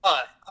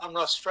I'm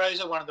Ross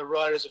Fraser, one of the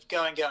writers of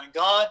Going, Going,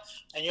 Gone,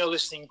 and you're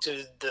listening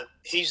to the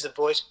He's the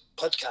Voice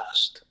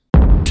podcast.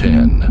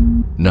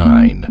 10,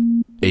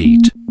 9,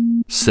 8,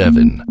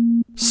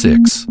 7,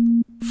 6,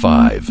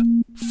 5,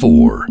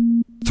 4,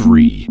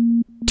 3,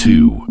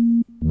 2,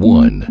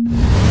 1.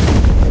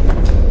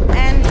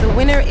 And the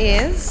winner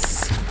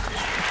is...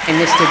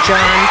 Mr.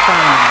 John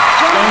Farnham.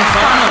 John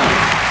Farnham.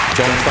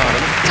 John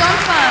Farnham. John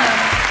Farnham.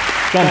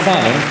 John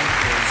Farnham.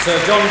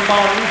 Sir John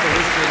Farnham for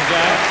Whiskey and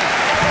Jack.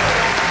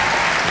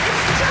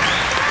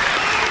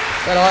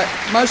 But I,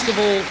 most of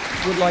all,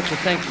 would like to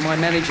thank my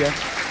manager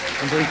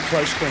and very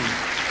close friend,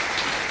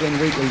 Glenn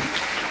Wheatley.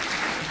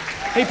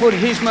 He put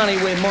his money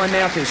where my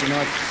mouth is, and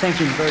I thank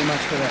him very much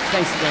for that.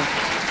 Thanks, Glenn.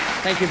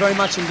 Thank you very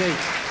much indeed.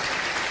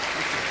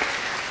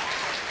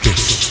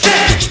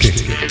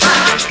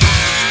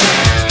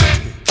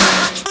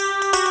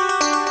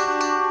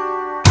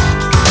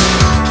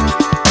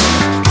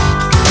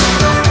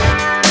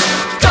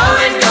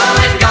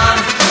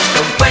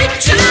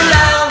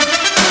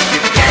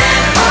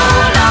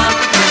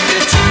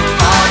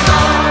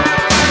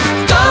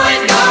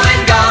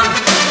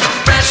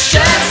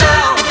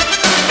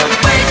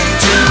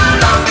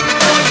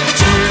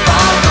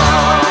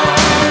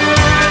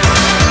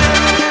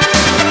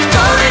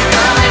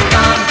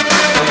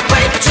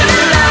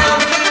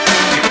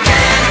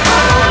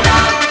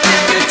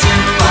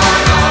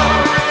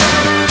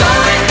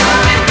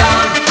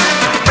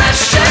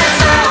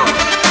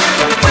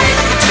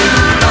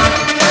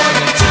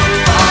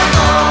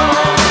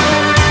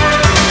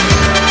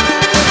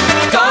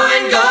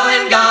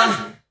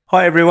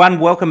 Hi everyone,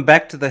 welcome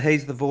back to the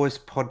He's the Voice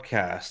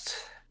podcast,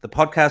 the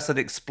podcast that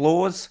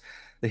explores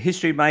the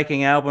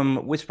history-making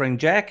album Whispering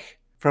Jack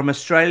from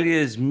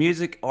Australia's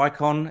music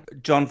icon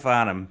John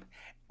Farnham.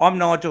 I'm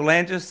Nigel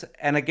Landis,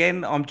 and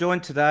again I'm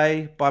joined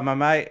today by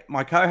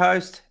my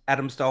co-host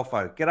Adam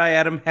Stolfo. G'day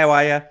Adam, how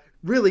are you?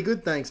 Really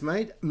good, thanks,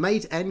 mate.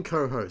 Mate and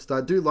co-host.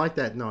 I do like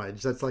that,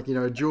 Nige. That's like,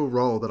 a dual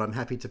role that I'm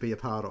happy to be a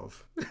part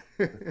of.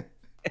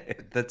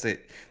 That's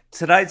it.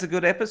 Today's a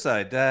good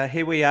episode.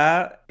 Here we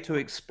are to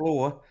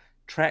explore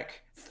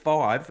track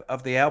 5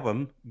 of the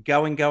album,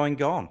 Going, Going,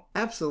 Gone.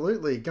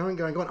 Absolutely. Going,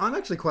 Going, Gone. I'm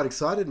actually quite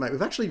excited, mate.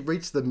 We've actually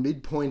reached the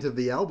midpoint of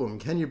the album.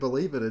 Can you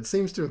believe it? It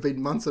seems to have been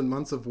months and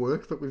months of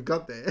work, but we've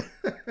got there.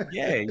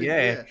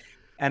 Yeah.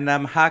 And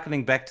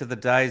harkening back to the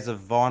days of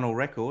vinyl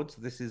records,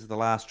 this is the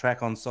last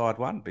track on side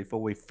 1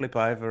 before we flip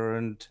over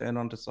and turn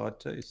on to side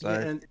 2. So,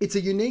 and it's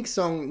a unique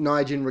song,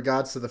 Nige, in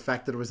regards to the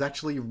fact that it was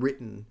actually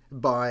written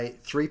by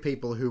 3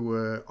 people who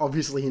were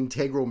obviously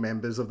integral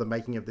members of the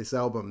making of this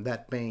album,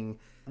 that being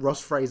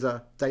Ross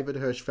Fraser, David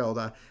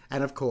Hirschfelder,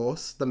 and of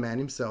course, the man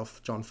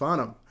himself, John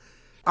Farnham.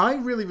 I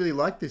really, really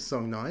like this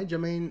song, Nige. I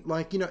mean,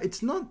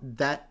 it's not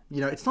that,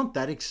 it's not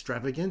that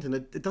extravagant, and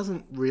it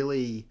doesn't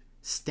really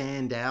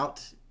stand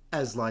out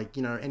as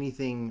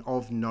anything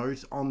of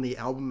note on the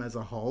album as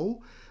a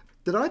whole.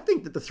 That I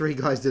think that the 3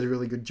 guys did a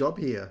really good job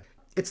here.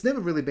 It's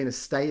never really been a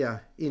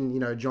stayer in,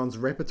 John's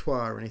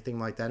repertoire or anything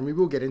like that. And we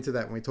will get into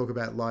that when we talk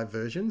about live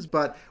versions.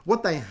 But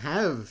what they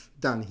have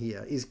done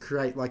here is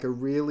create a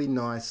really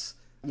nice,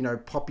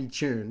 poppy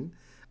tune,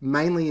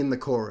 mainly in the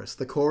chorus.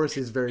 The chorus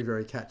is very,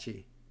 very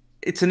catchy.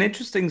 It's an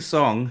interesting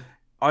song.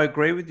 I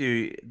agree with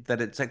you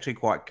that it's actually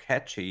quite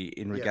catchy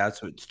in regards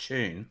to its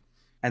tune.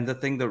 And the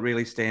thing that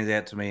really stands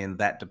out to me in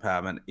that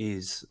department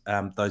is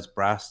those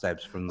brass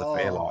stabs from the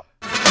Fairlight.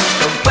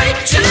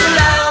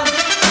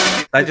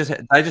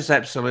 They just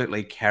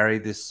absolutely carry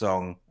this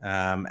song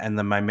and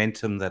the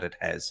momentum that it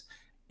has.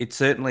 It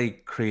certainly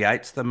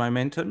creates the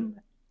momentum,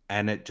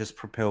 and it just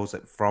propels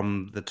it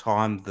from the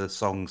time the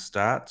song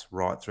starts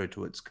right through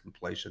to its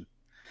completion.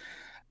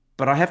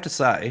 But I have to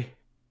say,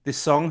 this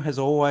song has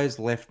always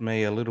left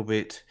me a little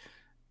bit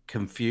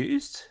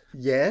confused.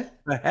 Yeah?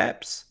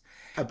 Perhaps.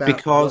 About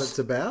because what it's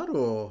about,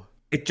 or?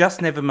 It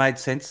just never made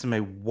sense to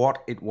me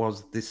what it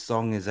was this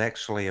song is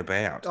actually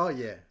about. Oh,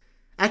 yeah.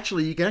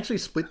 Actually, you can actually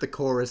split the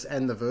chorus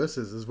and the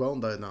verses as well,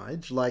 though,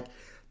 Nige.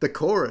 The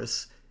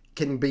chorus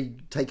can be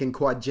taken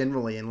quite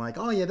generally and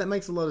oh yeah, that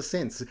makes a lot of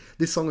sense.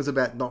 This song is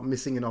about not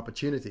missing an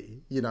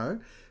opportunity,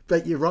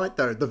 But you're right,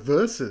 though. The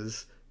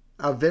verses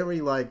are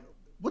very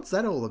what's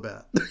that all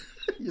about?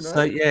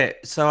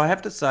 So I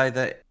have to say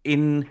that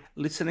in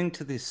listening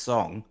to this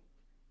song,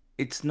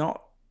 it's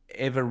not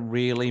ever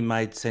really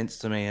made sense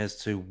to me as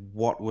to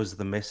what was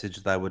the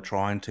message they were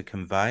trying to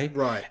convey.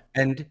 Right.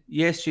 And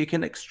yes, you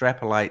can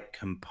extrapolate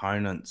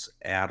components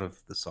out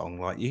of the song.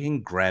 You can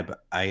grab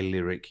a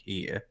lyric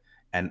here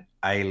and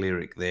a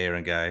lyric there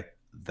and go,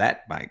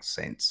 that makes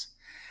sense.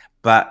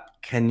 But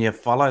can you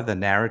follow the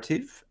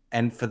narrative?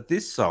 And for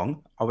this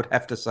song, I would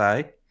have to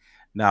say,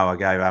 no, I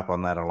gave up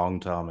on that a long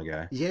time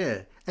ago.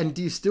 Yeah. And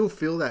do you still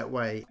feel that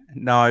way?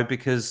 No,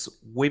 because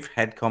we've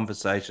had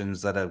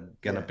conversations that are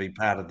going to be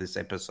part of this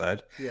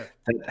episode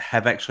that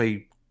have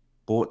actually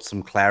brought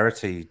some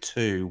clarity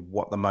to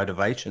what the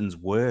motivations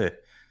were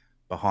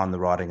behind the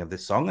writing of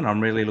this song. And I'm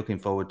really looking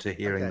forward to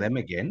hearing them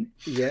again.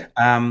 Yeah.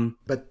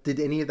 But did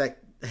any of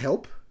that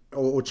help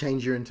or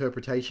change your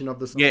interpretation of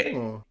the song?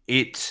 Yeah,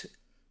 it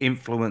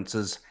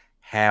influences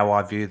how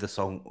I view the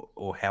song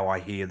or how I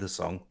hear the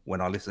song when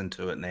I listen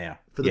to it now.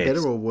 For the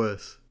better or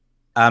worse?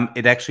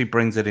 It actually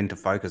brings it into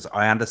focus.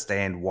 I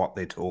understand what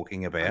they're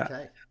talking about.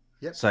 Okay.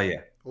 Yep. So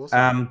yeah.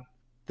 Awesome.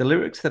 The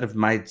lyrics that have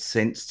made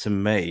sense to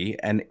me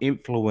and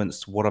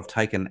influenced what I've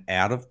taken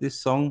out of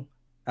this song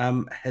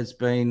has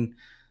been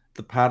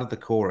the part of the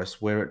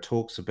chorus where it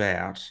talks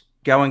about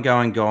going,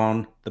 going,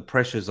 gone, the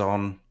pressure's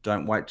on,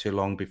 don't wait too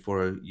long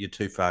before you're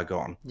too far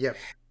gone. Yep.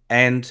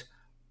 And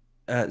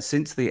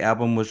since the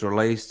album was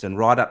released and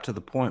right up to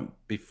the point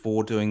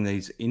before doing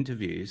these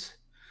interviews,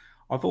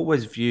 I've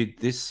always viewed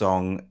this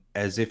song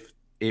as if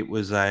it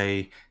was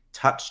a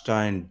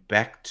touchstone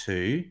back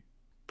to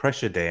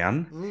Pressure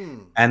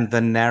Down and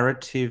the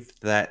narrative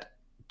that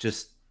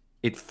just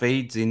it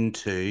feeds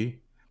into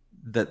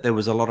that there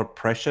was a lot of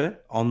pressure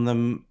on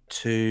them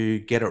to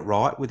get it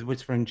right with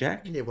Whispering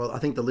Jack. Yeah, well, I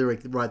think the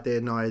lyric right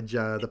there,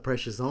 Nige, the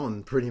pressure's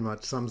on, pretty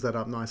much sums that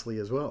up nicely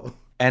as well.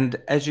 And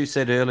as you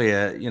said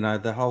earlier, you know,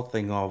 the whole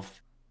thing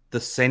of the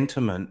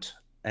sentiment,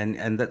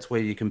 and that's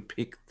where you can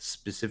pick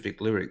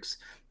specific lyrics,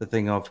 the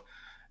thing of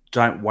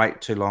don't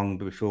wait too long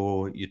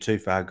before you're too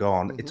far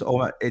gone. It's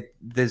almost,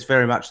 there's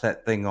very much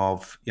that thing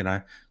of, you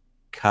know,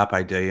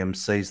 carpe diem,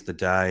 seize the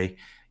day,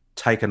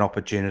 take an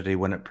opportunity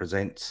when it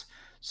presents.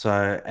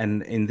 So,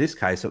 and in this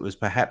case, it was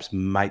perhaps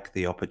make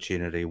the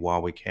opportunity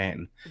while we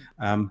can.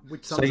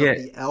 Which sums up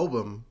the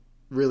album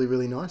really,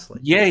 really nicely.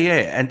 Yeah,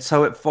 yeah. And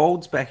so it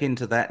folds back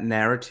into that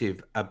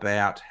narrative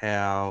about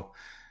how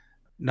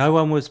no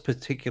one was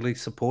particularly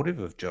supportive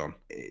of John.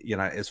 You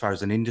know, as far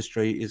as an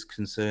industry is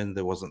concerned,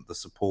 there wasn't the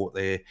support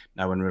there.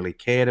 No one really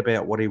cared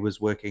about what he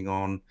was working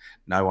on.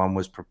 No one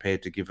was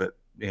prepared to give it,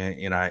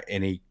 you know,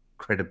 any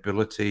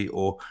credibility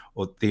or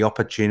the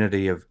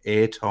opportunity of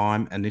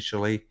airtime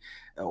initially.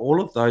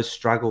 All of those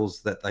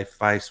struggles that they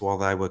faced while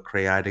they were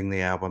creating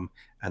the album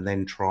and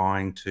then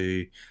trying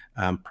to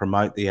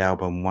promote the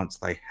album once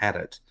they had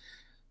it.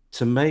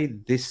 To me,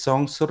 this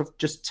song sort of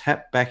just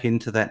tapped back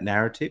into that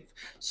narrative.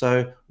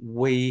 So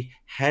we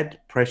had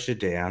Pressure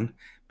Down,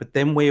 but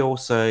then we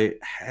also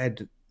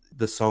had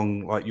the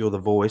song like You're the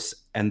Voice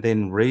and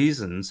then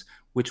Reasons,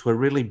 which were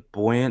really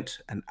buoyant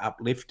and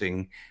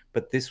uplifting.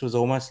 But this was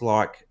almost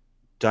like,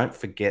 don't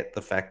forget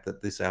the fact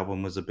that this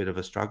album was a bit of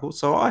a struggle.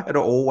 So I had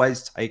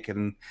always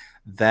taken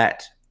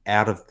that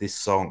out of this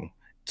song.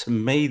 To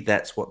me,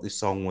 that's what this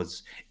song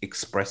was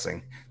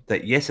expressing.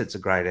 That yes, it's a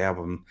great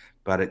album,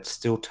 but it's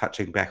still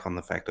touching back on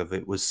the fact of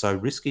it was so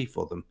risky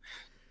for them.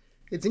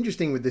 It's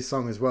interesting with this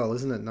song as well,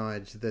 isn't it,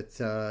 Nige,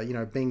 that, you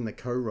know, being the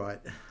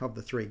co-write of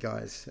the three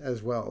guys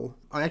as well,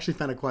 I actually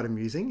found it quite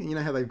amusing. You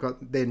know how they've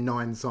got their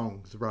 9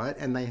 songs, right?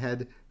 And they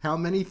had how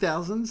many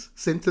thousands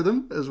sent to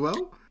them as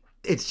well?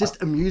 It's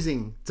just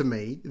amusing to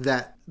me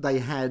that they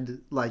had,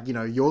 like, you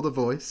know, You're the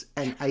Voice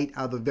and 8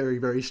 other very,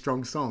 very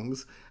strong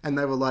songs. And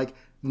they were like,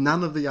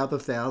 none of the other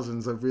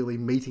thousands are really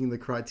meeting the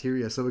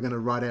criteria, so we're going to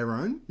write our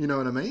own. You know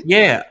what I mean?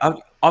 Yeah,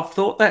 I've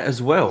thought that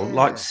as well. Yeah.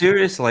 Like,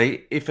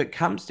 seriously, if it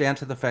comes down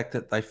to the fact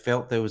that they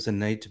felt there was a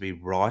need to be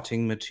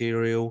writing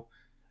material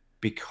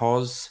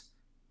because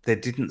there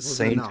didn't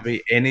seem to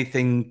be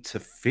anything to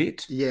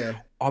fit. Yeah.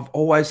 I've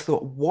always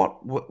thought,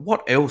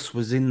 what else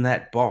was in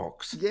that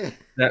box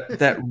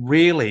that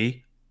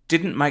really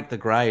didn't make the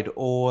grade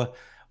or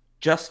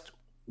just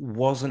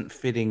wasn't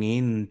fitting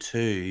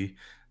into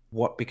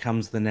what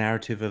becomes the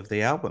narrative of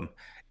the album?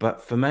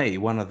 But for me,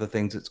 one of the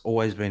things that's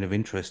always been of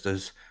interest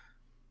is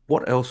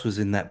what else was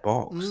in that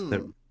box.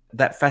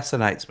 That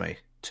fascinates me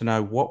to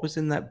know what was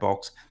in that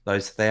box,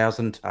 those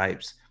 1,000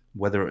 tapes,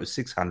 whether it was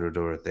 600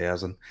 or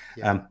 1,000.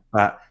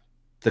 But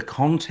the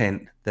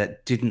content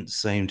that didn't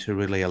seem to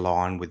really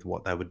align with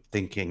what they were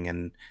thinking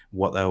and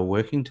what they were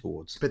working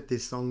towards. But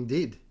this song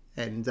did.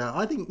 And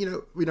I think,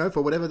 you know,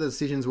 for whatever the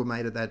decisions were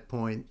made at that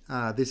point,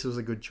 this was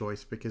a good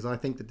choice because I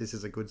think that this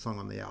is a good song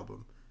on the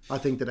album. I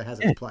think that it has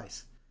its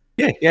place.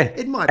 Yeah.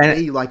 It might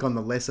be like on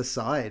the lesser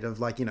side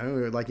of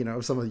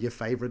of some of your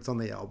favorites on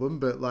the album,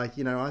 but like,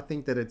 you know, I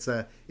think that it's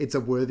a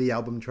worthy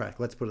album track.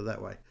 Let's put it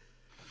that way.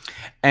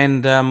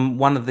 And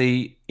one of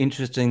the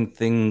interesting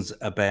things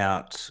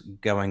about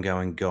Going,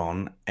 Going,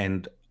 Gone,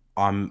 and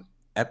I'm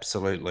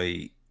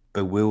absolutely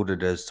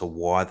bewildered as to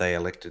why they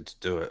elected to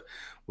do it,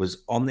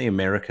 was on the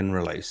American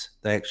release,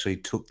 they actually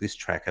took this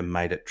track and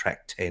made it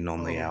track 10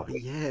 on the album.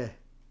 Yeah,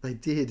 they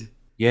did.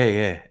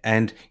 Yeah.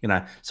 And, you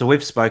know, so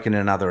we've spoken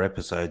in other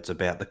episodes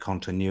about the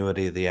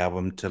continuity of the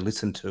album, to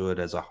listen to it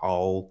as a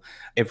whole.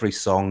 Every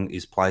song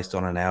is placed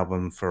on an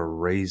album for a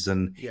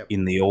reason,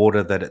 in the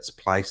order that it's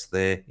placed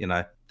there. You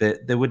know,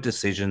 there were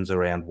decisions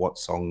around what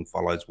song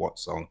follows what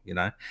song, you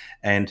know.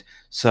 And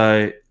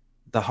so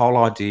the whole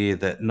idea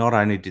that not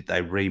only did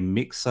they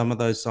remix some of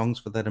those songs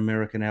for that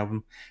American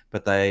album,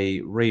 but they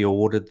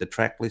reordered the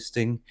track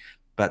listing.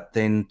 But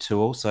then to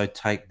also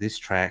take this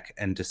track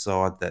and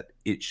decide that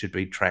it should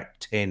be track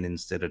 10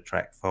 instead of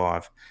track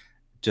 5,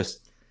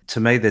 just to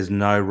me, there's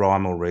no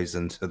rhyme or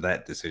reason to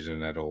that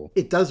decision at all.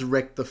 It does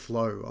wreck the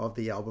flow of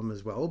the album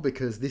as well,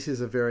 because this is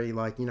a very,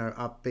 like, you know,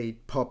 upbeat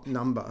pop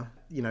number,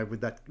 you know,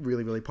 with that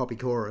really, really poppy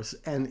chorus.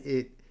 And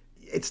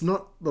it's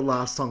not the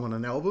last song on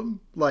an album.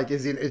 Like,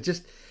 as in,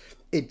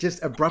 it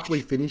just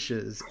abruptly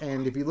finishes.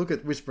 And if you look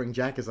at Whispering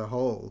Jack as a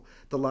whole,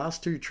 the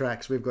last 2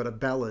 tracks, we've got a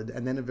ballad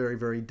and then a very,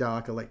 very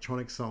dark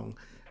electronic song,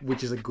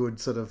 which is a good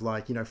sort of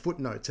like,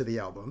 footnote to the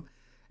album.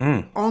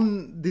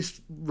 On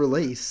this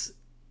release,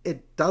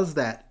 it does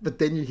that, but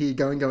then you hear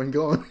Going, Going,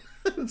 Gone.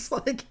 It's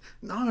like,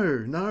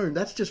 no,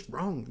 that's just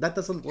wrong. That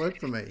doesn't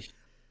work for me.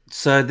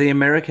 So the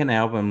American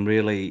album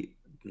really,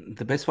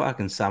 the best way I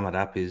can sum it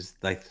up is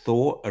they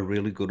thought a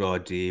really good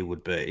idea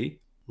would be,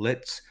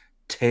 let's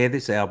tear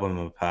this album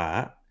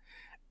apart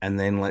and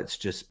then let's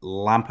just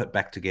lump it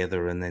back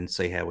together and then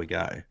see how we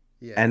go.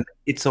 Yeah. And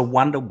it's a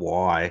wonder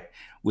why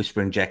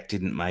Whispering Jack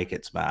didn't make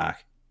its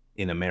mark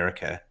in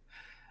America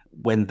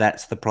when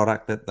that's the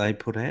product that they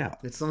put out.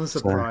 It's not a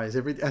surprise.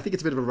 I think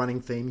it's a bit of a running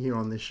theme here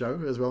on this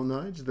show as well,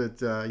 Nige,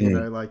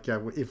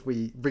 that, if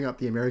we bring up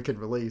the American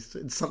release,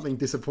 it's something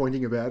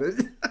disappointing about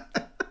it.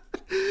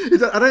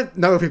 I don't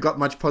know if we've got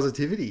much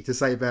positivity to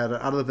say about it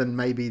other than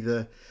maybe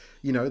the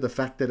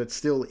fact that it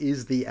still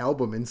is the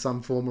album in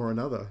some form or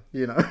another.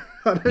 I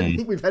don't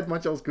think we've had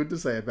much else good to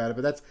say about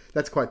it, but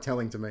that's quite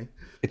telling to me.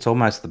 It's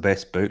almost the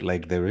best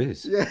bootleg there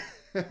is. Yeah.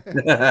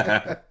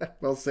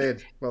 Well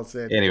said.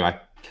 Anyway,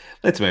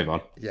 let's move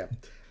on. Yeah.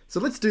 So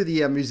let's do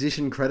the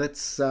musician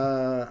credits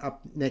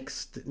up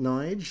next,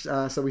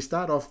 Nige. So we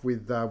start off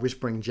with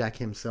Whispering Jack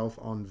himself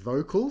on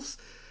vocals.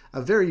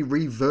 A very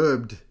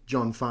reverbed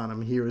John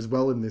Farnham here as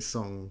well in this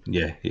song.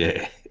 Yeah.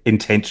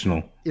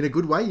 Intentional. In a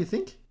good way, you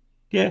think?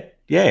 Yeah.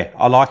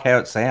 I like how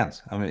it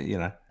sounds. I mean,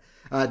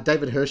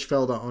 David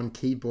Hirschfelder on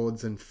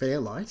keyboards and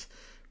Fairlight.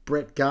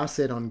 Brett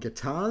Garsett on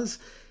guitars.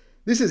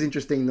 This is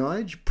interesting,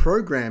 Nige.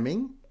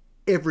 Programming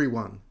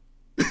everyone.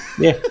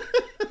 Yeah.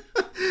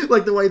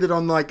 Like the way that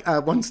on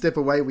One Step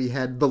Away we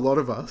had The Lot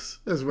of Us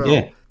as well.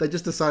 Yeah. They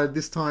just decided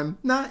this time,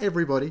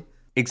 everybody.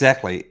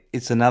 Exactly.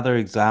 It's another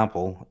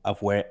example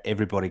of where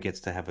everybody gets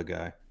to have a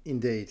go.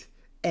 Indeed.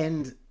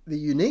 And the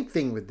unique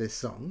thing with this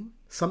song,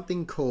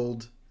 something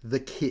called The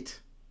Kit.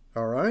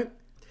 All right?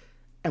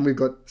 And we've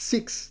got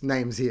 6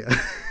 names here.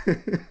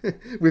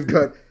 We've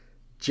got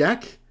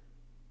Jack,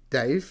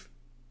 Dave,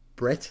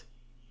 Brett,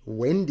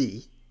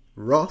 Wendy,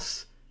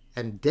 Ross,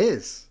 and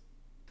Des.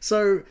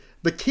 So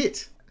the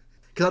Kit,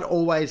 because I'd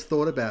always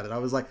thought about it. I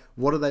was like,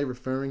 what are they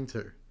referring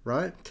to,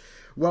 right?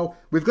 Well,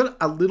 we've got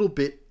a little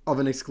bit of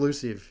an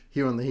exclusive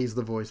here on the He's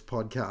the Voice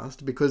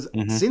podcast because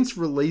since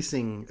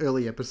releasing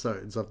early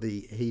episodes of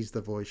the He's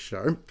the Voice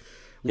show,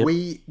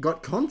 we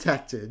got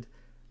contacted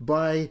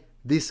by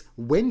this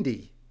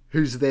Wendy,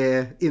 who's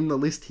there in the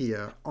list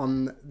here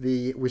on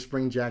the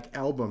Whispering Jack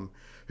album,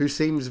 who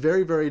seems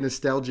very, very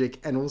nostalgic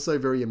and also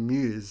very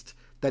amused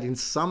that in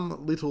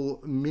some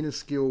little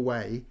minuscule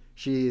way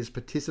she has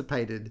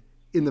participated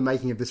in the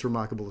making of this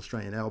remarkable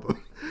Australian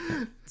album.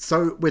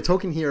 So we're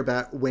talking here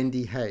about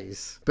Wendy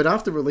Hayes. But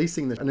after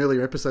releasing an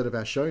earlier episode of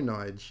our show,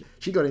 Nige,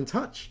 she got in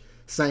touch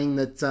saying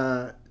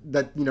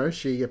that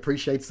she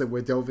appreciates that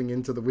we're delving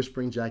into the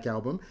Whispering Jack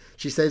album.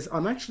 She says,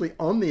 I'm actually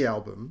on the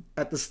album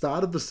at the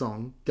start of the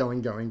song,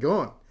 Going, Going,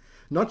 Gone.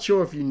 Not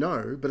sure if you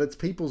know, but it's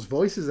people's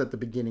voices at the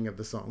beginning of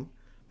the song.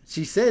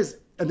 She says,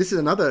 and this is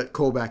another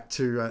callback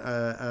to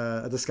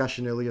a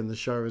discussion earlier in the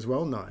show as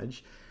well,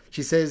 Nige.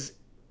 She says,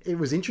 it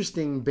was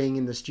interesting being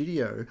in the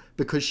studio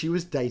because she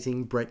was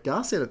dating Brett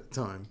Garsett at the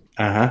time.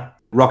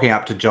 Rocking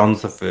up to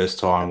John's the first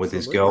time with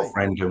his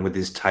girlfriend and with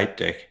his tape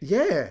deck.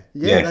 Yeah,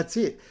 that's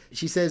it.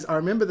 She says, I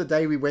remember the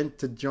day we went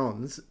to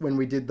John's when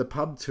we did the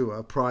pub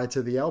tour prior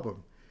to the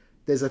album.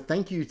 There's a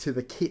thank you to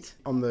the Kit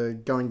on the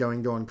Going,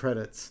 Going, Gone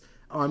credits.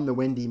 I'm the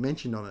Wendy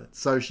mentioned on it.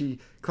 So she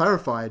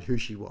clarified who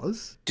she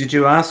was. Did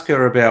you ask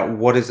her about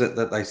what is it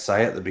that they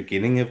say at the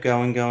beginning of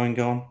Going, Going,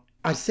 Gone?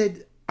 I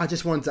said, I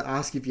just wanted to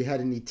ask if you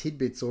had any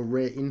tidbits or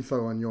rare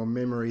info on your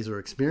memories or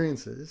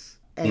experiences.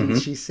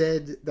 And she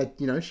said that,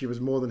 she was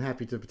more than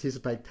happy to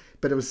participate,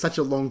 but it was such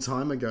a long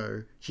time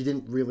ago, she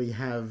didn't really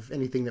have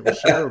anything that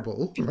was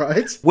shareable,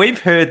 right?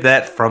 We've heard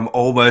that from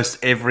almost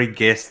every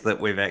guest that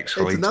we've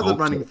actually talked to. It's another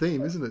running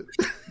theme, isn't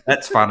it?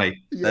 That's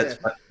funny. Yeah.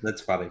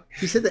 That's funny.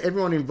 She said that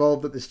everyone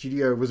involved at the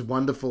studio was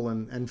wonderful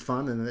and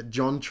fun, and that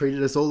John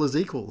treated us all as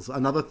equals.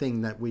 Another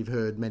thing that we've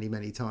heard many,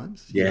 many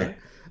times. Yeah.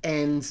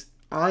 And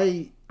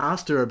I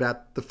asked her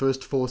about the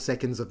first 4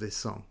 seconds of this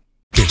song.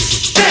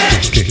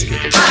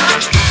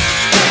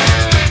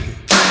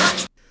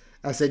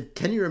 I said,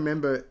 can you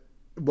remember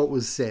what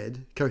was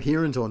said,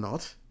 coherent or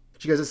not?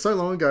 She goes, it's so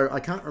long ago, I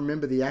can't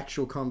remember the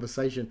actual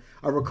conversation.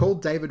 I recall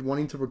David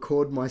wanting to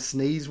record my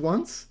sneeze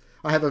once.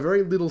 I have a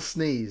very little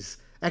sneeze.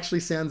 Actually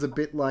sounds a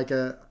bit like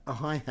a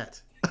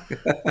hi-hat.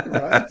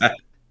 Right?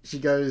 She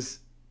goes,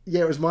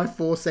 yeah, it was my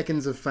 4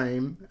 seconds of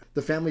fame.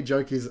 The family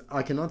joke is,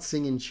 I cannot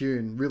sing in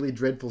tune. Really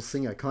dreadful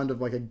singer, kind of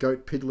like a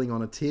goat piddling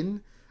on a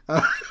tin.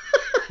 But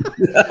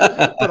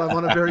I'm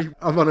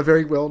on a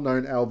very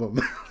well-known album.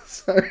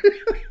 So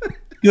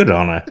good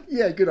on her.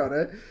 Yeah, good on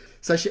her.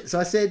 So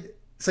I said,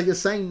 so you're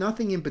saying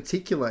nothing in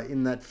particular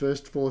in that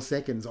first 4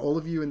 seconds. All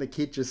of you in the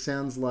Kit just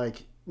sounds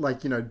like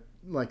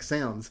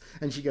sounds.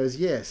 And she goes,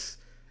 yes,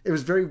 it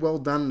was very well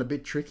done and a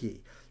bit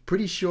tricky.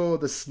 pretty sure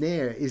the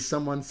snare is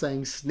someone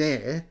saying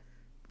snare.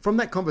 From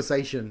that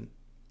conversation,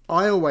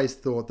 I always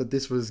thought that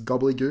this was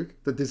gobbledygook,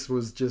 that this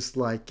was just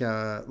like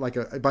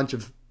a bunch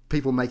of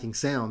people making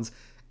sounds.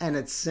 And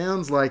it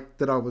sounds like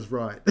that I was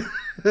right,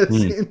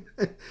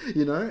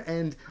 you know,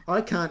 and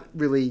I can't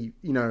really,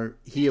 you know,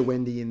 hear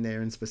Wendy in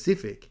there in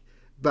specific.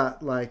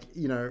 But, like,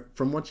 you know,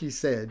 from what you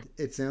said,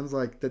 it sounds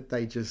like that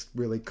they just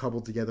really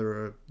cobbled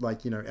together,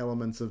 like, you know,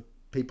 elements of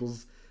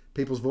people's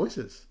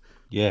voices.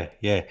 Yeah,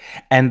 yeah.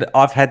 And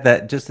I've had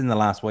that just in the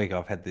last week.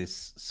 I've had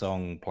this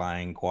song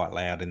playing quite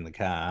loud in the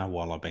car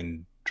while I've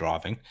been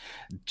driving,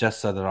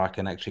 just so that I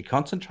can actually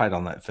concentrate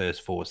on that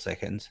first 4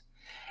 seconds.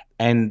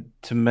 And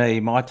to me,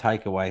 my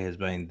takeaway has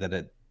been that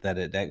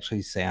it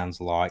actually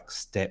sounds like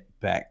step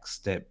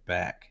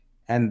back.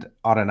 And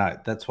I don't know,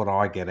 that's what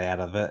I get out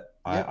of it.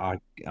 Yep.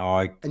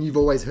 I And you've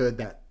always heard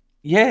that.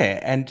 Yeah,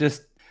 and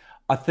just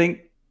I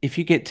think if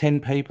you get 10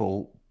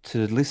 people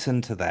to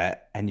listen to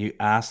that and you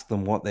ask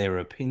them what their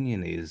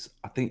opinion is,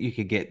 I think you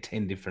could get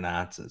 10 different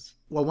answers.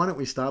 Well, why don't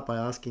we start by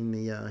asking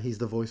the He's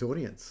the Voice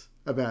audience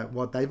about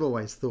what they've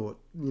always thought,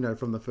 you know,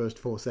 from the first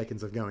 4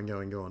 seconds of Going,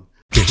 Going, Gone.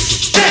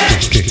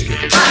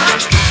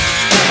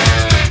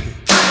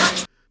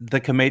 The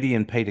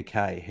comedian Peter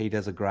Kay, he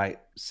does a great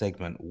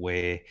segment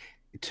where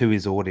to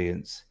his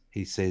audience,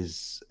 he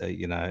says,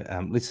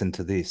 listen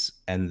to this,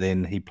 and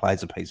then he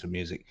plays a piece of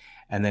music,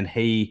 and then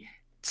he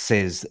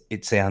says,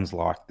 it sounds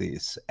like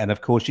this. And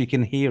of course, you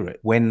can hear it.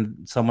 When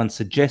someone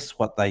suggests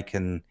what they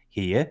can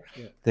hear,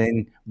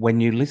 then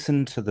when you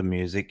listen to the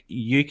music,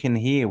 you can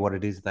hear what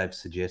it is they've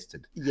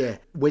suggested. Yeah.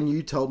 When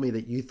you told me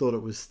that you thought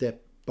it was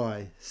step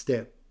by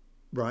step,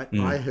 right?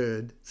 I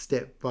heard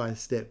step by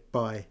step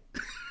by.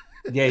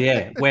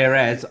 Yeah.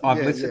 Whereas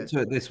I've listened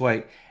to it this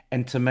week,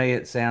 and to me,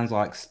 it sounds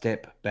like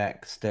step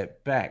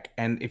back.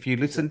 And if you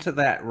listen to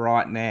that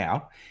right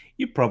now,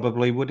 you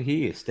probably would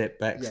hear step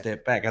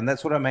back. And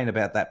that's what I mean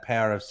about that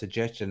power of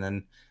suggestion.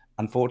 And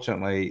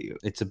unfortunately,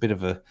 it's a bit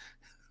of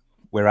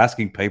we're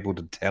asking people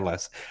to tell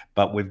us,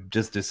 but we've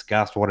just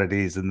discussed what it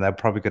is, and they're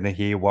probably going to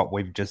hear what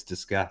we've just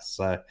discussed.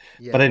 So,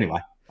 but anyway,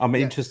 I'm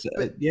interested.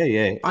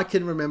 I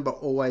can remember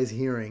always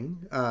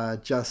hearing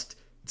just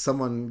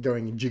someone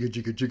going jigga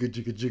jigga jigga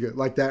jigga jigga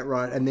like that,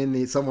 right? And then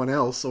there's someone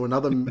else or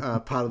another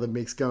part of the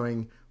mix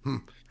going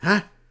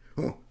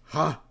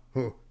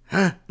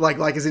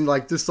like as in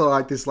like just sort of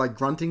like this like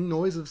grunting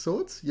noise of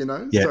sorts, you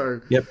know.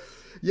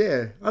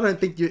 I don't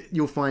think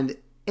you'll find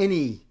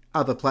any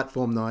other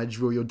platform, Nige,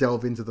 where you'll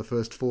delve into the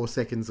first 4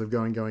 seconds of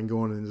Going, Going,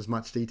 Gone in as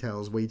much detail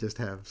as we just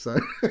have. So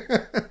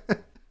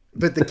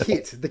but the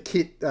kit,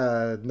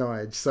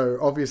 Nige. So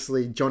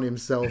obviously John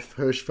himself,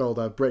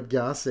 Hirschfelder, Brett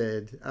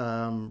Garsed,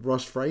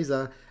 Ross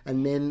Fraser,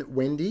 and then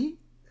Wendy.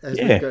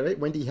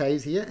 Wendy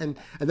Hayes here, and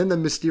then the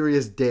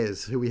mysterious Des,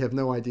 who we have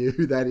no idea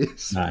who that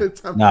is.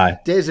 No.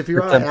 Des, if you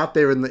are out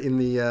there in the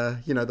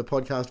the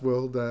podcast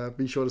world,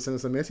 be sure to send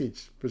us a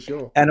message for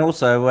sure. And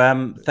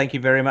also, thank you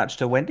very much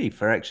to Wendy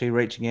for actually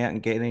reaching out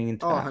and getting in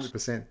touch.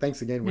 100%.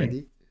 Thanks again,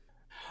 Wendy.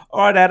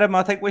 All right, Adam,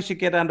 I think we should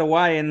get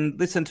underway and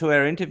listen to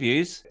our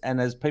interviews.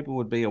 And as people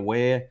would be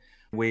aware,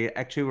 we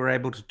actually were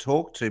able to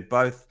talk to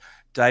both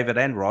David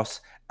and Ross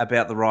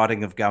about the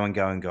writing of Going,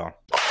 Going, Gone.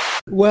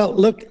 Well,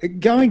 look,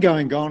 Going,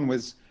 Going, Gone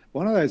was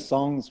one of those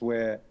songs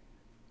where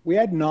we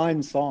had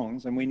 9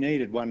 songs and we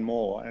needed one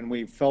more, and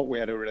we felt we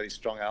had a really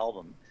strong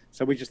album.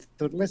 So we just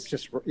thought, let's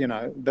just,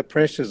 the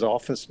pressure's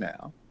off us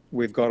now.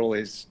 We've got all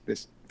this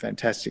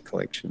fantastic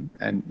collection,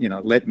 and,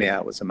 Let Me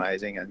Out was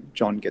amazing, and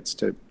John gets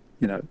to,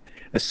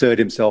 assert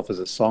himself as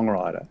a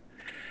songwriter.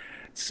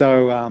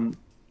 So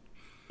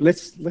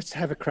let's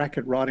have a crack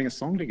at writing a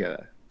song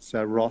together.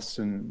 So Ross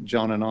and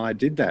John and I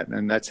did that,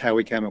 and that's how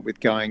we came up with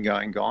Going,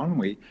 Going, Gone.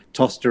 We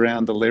tossed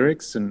around the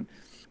lyrics, and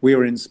we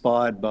were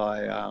inspired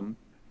by,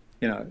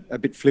 a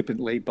bit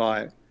flippantly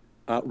by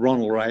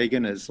Ronald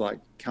Reagan as like,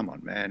 come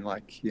on, man,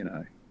 like,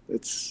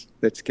 let's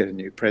get a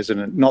new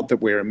president. Not that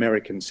we're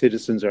American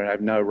citizens or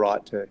have no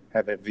right to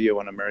have a view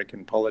on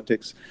American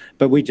politics,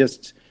 but we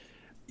just,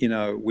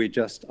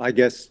 I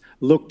guess,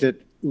 looked at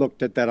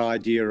that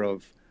idea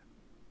of,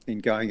 in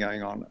Going,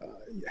 Going On,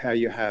 how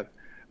you have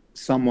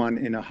someone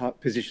in a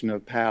position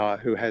of power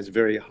who has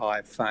very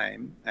high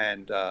fame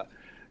and,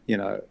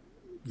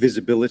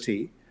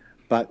 visibility,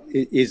 but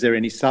is there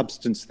any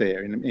substance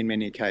there in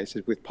many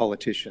cases with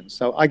politicians?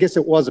 So I guess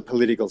it was a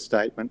political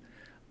statement.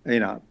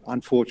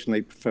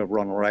 Unfortunately for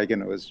Ronald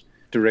Reagan, it was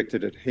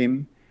directed at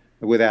him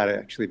without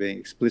actually being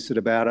explicit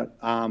about it.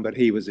 But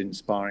he was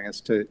inspiring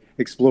us to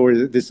explore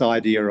this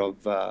idea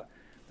of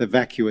the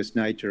vacuous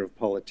nature of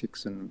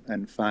politics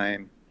and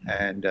fame,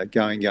 and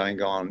Going, Going,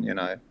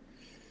 Gone,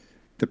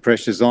 the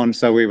pressure's on.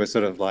 So we were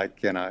sort of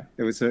like,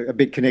 it was a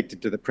bit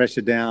connected to the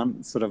pressure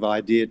down sort of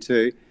idea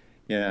too.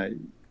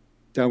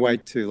 Don't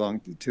wait too long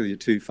till you're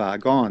too far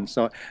gone.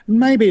 So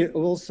maybe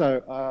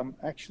also,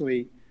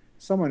 actually,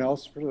 someone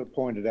else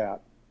pointed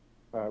out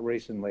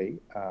recently,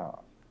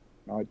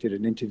 I did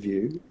an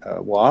interview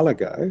a while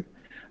ago,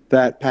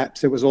 that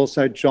perhaps it was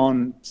also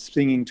John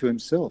singing to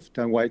himself,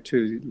 don't wait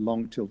too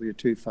long till you're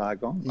too far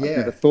gone. I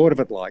never thought of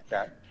it like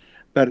that.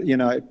 but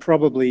it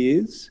probably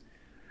is.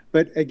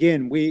 But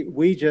again,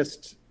 we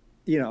just,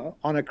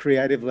 on a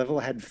creative level,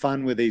 had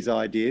fun with these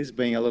ideas,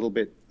 being a little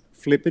bit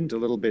flippant, a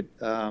little bit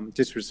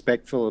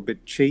disrespectful, a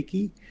bit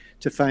cheeky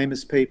to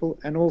famous people,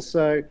 and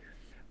also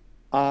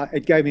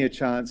it gave me a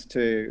chance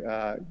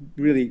to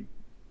really,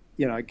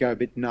 go a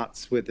bit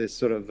nuts with this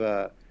sort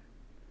of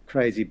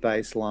crazy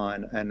bass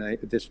line and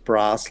this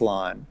brass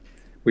line,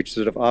 which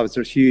I was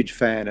a huge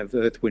fan of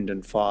Earth, Wind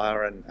and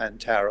Fire and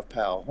Tower of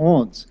Power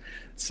horns.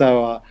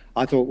 So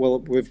I thought, well,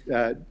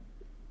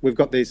 we've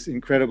got this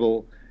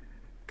incredible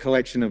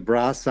collection of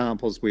brass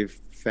samples we've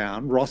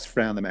found. Ross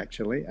found them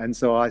actually, and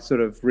so I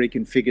sort of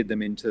reconfigured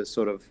them into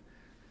sort of,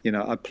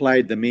 I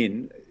played them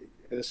in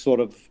a sort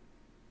of,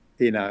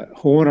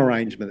 horn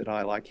arrangement that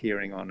I like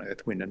hearing on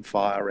Earth, Wind and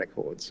Fire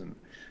records and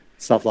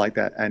stuff like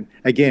that. And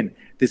again,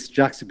 this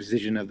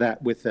juxtaposition of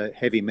that with the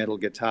heavy metal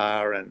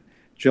guitar and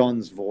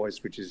John's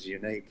voice, which is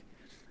unique,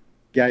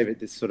 gave it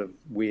this sort of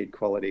weird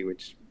quality,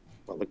 which,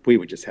 well, look, we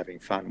were just having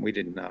fun. We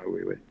didn't know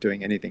we were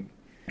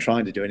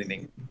trying to do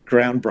anything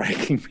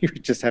groundbreaking. We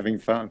were just having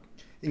fun.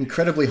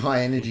 Incredibly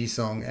high energy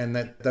song, and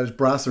those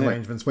brass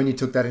arrangements, when you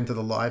took that into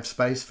the live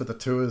space for the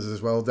tours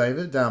as well,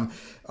 David,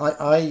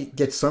 I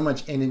get so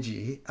much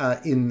energy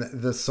in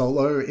the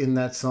solo in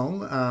that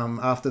song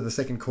after the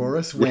second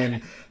chorus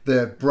when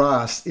the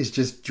brass is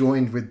just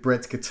joined with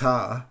Brett's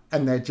guitar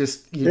and they're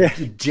just you're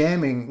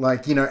jamming,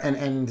 like,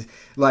 and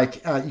like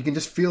you can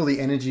just feel the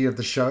energy of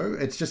the show.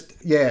 It's just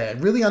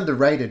really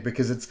underrated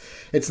because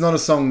it's not a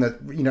song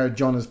that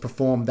John has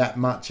performed that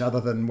much other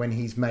than when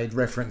he's made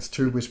reference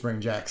to Whispering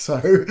Jack. So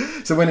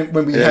when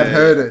we have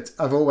heard it,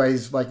 I've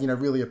always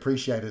really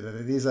appreciated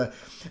it.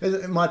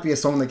 It might be a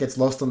song that gets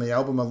lost on the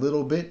album a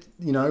little bit,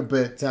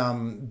 but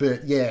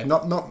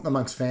not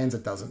amongst fans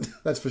it doesn't.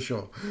 That's for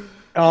sure.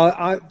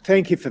 I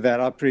thank you for that.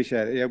 I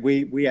appreciate it. Yeah,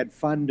 we had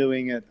fun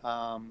doing it.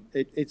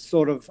 It's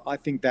sort of, I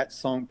think that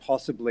song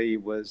possibly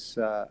was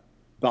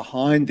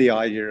behind the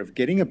idea of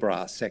getting a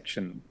brass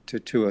section to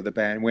tour the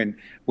band.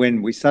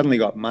 When we suddenly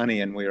got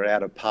money and we were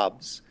out of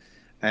pubs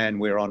and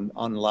we're on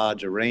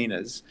large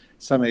arenas,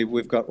 suddenly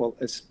we've got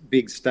this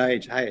big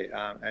stage. Hey,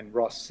 and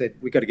Ross said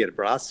we got to get a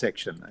brass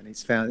section, and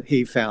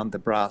he found the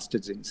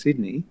Brastards in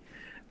Sydney,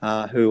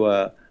 who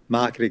are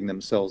marketing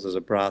themselves as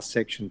a brass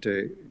section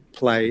to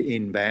play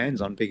in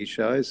bands on bigger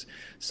shows.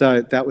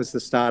 So that was the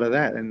start of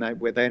that, and they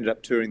ended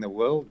up touring the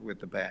world with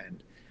the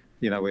band.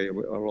 We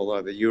were all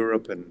over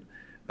Europe and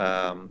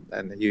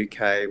the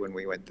UK when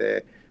we went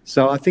there.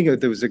 So I think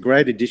there was a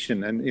great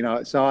addition,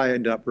 and so I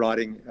ended up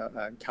writing,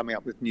 coming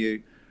up with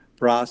new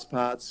brass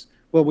parts.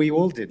 Well, we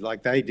all did,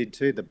 like they did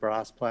too. The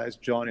brass players,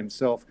 John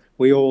himself,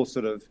 we all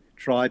sort of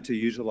tried to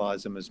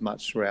utilise them as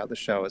much throughout the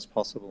show as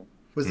possible.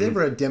 Was there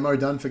ever a demo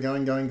done for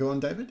Going, Going, Gone,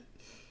 David?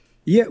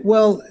 Yeah,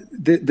 well,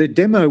 the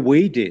demo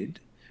we did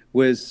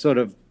was sort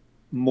of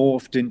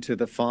morphed into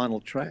the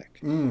final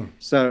track.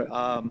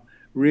 So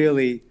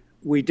really,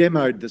 we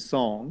demoed the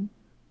song,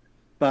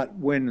 but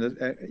when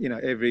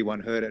everyone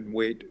heard it, and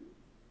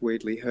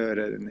Wheatley heard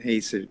it, and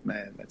he said,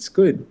 "Man, that's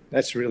good.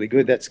 That's really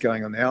good. That's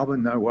going on the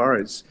album. No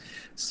worries."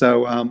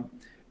 So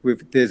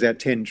there's our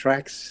 10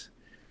 tracks.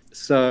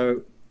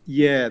 So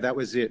yeah, that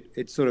was it.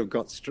 It sort of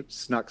got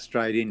snuck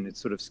straight in. It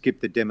sort of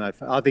skipped the demo.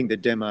 I think the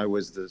demo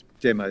was the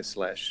demo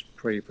 /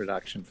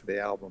 pre-production for the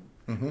album.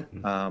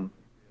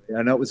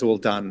 And it was all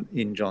done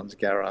in John's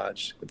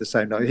garage at the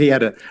same time. He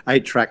had an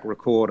 8-track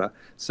recorder,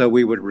 so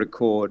we would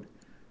record.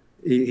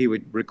 He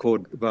would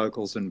record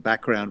vocals and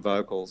background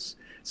vocals.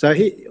 So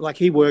he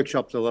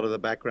workshopped a lot of the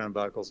background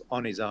vocals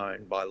on his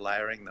own by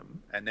layering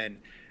them, and then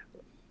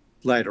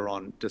later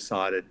on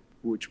decided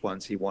which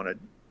ones he wanted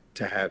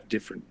to have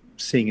different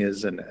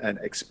singers and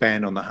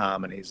expand on the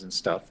harmonies and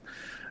stuff.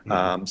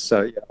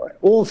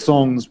 All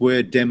songs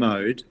were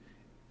demoed.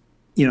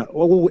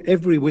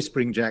 Every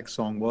Whispering Jack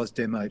song was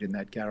demoed in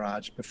that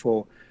garage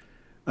before,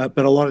 but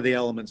a lot of the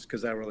elements,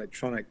 because they were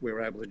electronic, we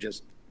were able to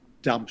just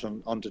dump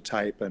them onto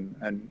tape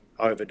and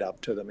overdub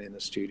to them in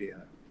the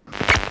studio.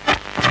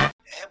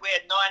 We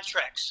had 9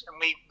 tracks, and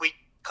we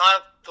kind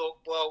of thought,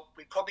 well,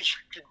 we probably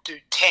should do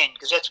 10,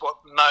 because that's what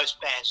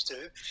most bands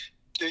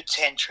do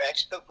 10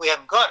 tracks, but we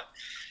haven't got it.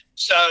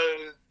 So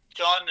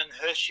John and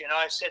Hershey and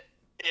I sat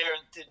there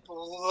and did,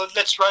 well,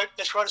 let's write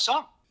a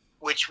song,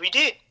 which we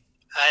did.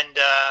 And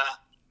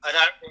I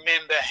don't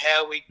remember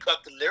how we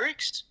got the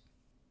lyrics.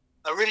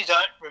 I really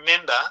don't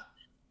remember.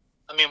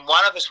 I mean,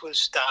 one of us would have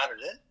started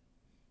it.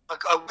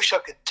 I wish I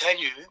could tell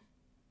you,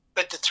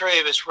 but the 3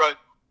 of us wrote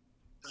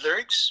the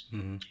lyrics.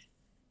 And,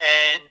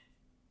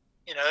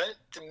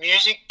 the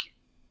music,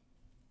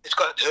 it's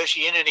got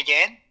Hershey in it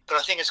again, but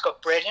I think it's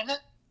got Brett in it.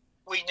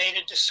 We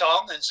needed a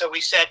song, and so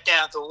we sat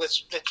down and thought,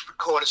 let's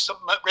record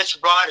let's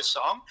write a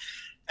song.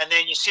 And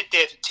then you sit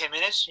there for 10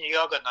 minutes and you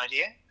go, I've got an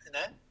idea.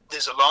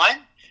 There's a line,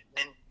 and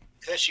then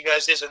Hershey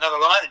goes, there's another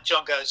line, and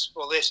John goes,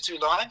 well, there's 2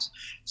 lines.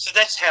 So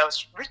that's how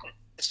it's written.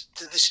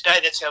 To this day,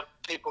 that's how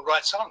people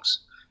write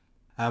songs.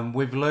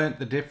 We've learnt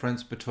the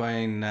difference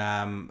between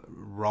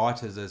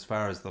writers as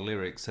far as the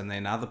lyrics, and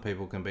then other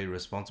people can be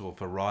responsible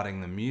for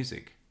writing the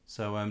music.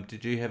 So,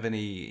 did you have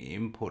any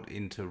input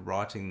into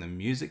writing the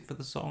music for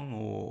the song,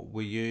 or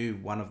were you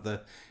one of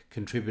the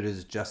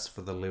contributors just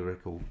for the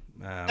lyrical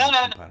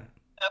component? No.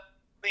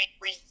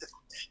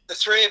 The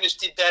three of us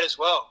did that as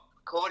well,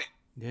 recording.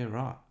 Yeah,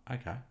 right.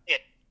 Okay. Yeah.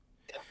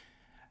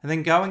 And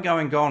then Going,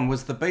 Going, Gone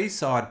was the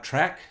B-side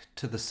track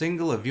to the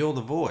single of You're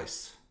the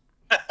Voice.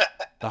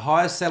 The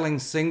highest selling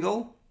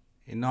single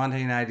in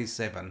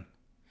 1987.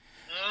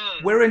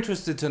 We're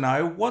interested to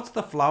know, what's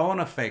the flow-on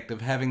effect of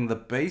having the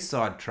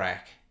B-side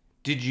track?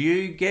 Did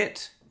you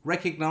get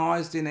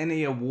recognised in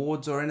any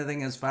awards or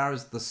anything as far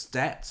as the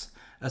stats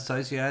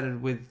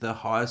associated with the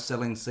highest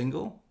selling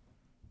single?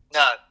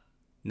 No.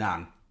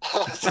 None.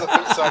 So the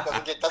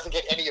B-side doesn't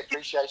get any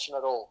appreciation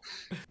at all.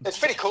 It's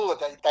pretty cool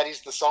that is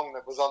the song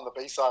that was on the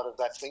B-side of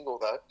that single,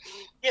 though.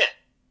 Yeah.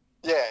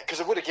 Yeah, because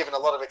it would have given a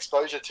lot of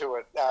exposure to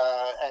it,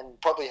 and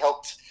probably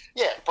helped.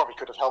 Yeah, it probably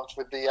could have helped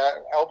with the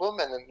album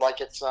and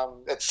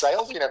its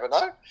sales. You never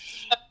know.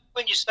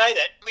 When you say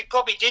that, we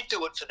probably did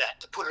do it for that,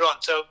 to put it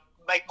on, so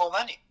make more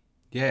money.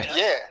 Yeah.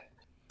 Yeah.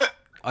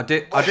 I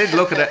did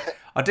look at it.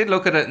 I did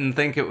look at it and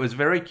think it was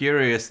very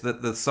curious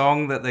that the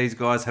song that these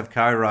guys have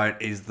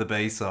co-wrote is the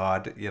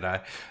B-side. You know,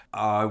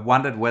 I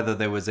wondered whether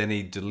there was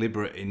any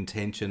deliberate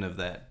intention of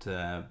that,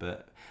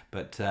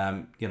 but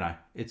you know,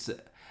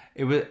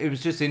 it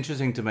was just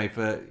interesting to me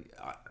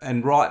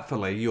and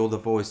rightfully, You're the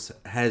Voice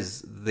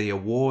has the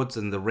awards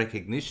and the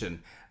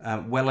recognition,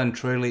 well and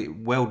truly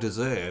well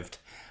deserved.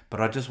 But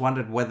I just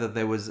wondered whether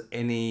there was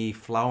any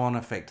flow-on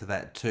effect to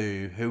that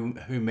to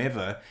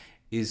whomever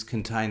is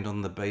contained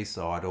on the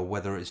B-side, or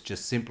whether it's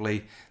just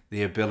simply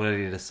the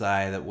ability to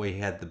say that we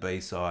had the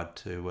B-side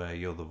to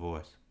You're the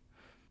Voice.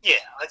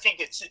 Yeah, I think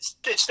it's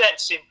that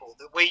simple,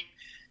 that we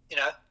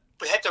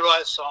had to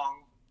write a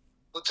song,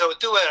 so we'll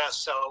do it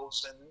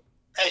ourselves, and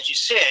as you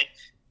said,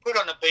 put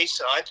on a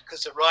B-side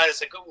because the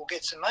writers will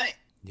get some money.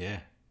 Yeah.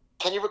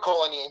 Can you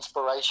recall any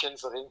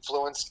inspirations that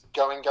influenced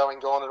Going, Going,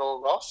 Gone at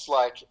all, Ross?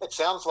 Like, it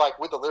sounds like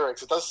with the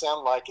lyrics, it does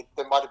sound like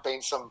there might have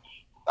been some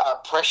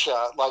pressure,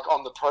 like,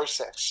 on the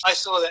process. I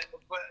saw that.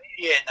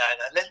 Yeah,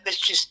 no. Let's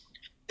just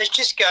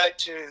go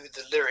to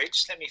the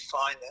lyrics. Let me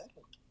find that.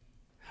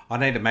 I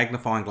need a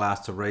magnifying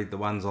glass to read the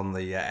ones on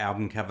the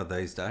album cover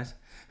these days.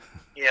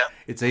 Yeah.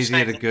 It's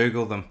easier to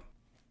Google them.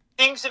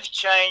 Things have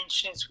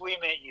changed since we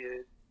met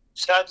you.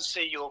 Start to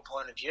see your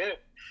point of view.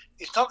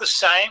 It's not the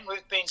same.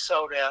 We've been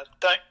sold out.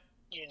 Don't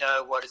you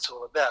know what it's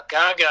all about?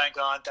 Going, going,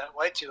 gone. Don't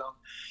wait too long.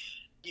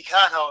 You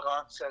can't hold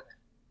on.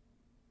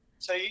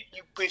 So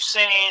we've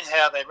seen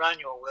how they run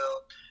your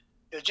world.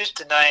 You're just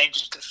a name,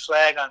 just a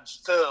flag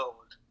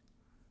unfurled.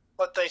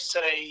 What they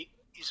say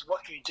is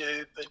what you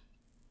do, but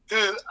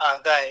who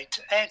are they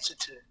to answer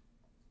to?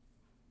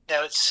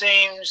 Now it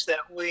seems that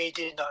we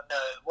did not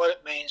know what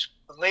it means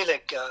when we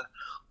let go.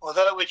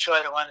 Although we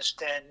try to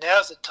understand,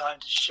 now's the time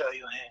to show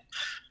your hand.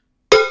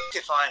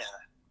 If I know.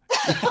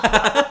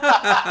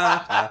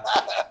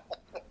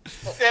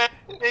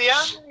 The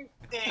only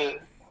thing...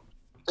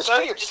 It's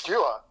pretty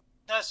obscure.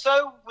 Now,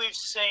 so we've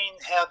seen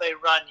how they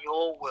run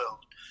your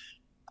world.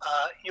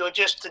 You're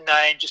just a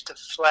name, just a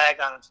flag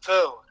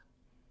unfurled.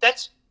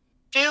 That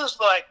feels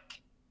like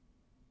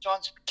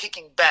John's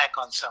kicking back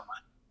on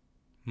someone.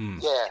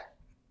 Yeah.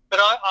 But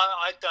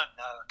I don't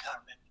know. I can't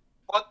remember.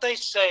 What they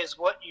say is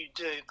what you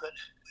do, but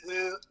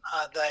who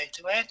are they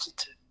to answer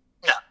to?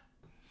 No.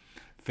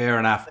 Fair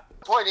enough.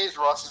 The point is,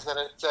 Ross, is that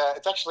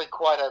it's actually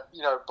quite a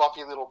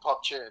boppy little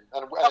pop tune,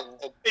 and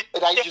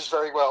it ages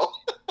very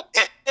well.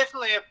 It's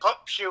definitely a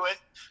pop tune,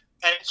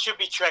 and it should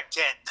be track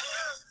 10.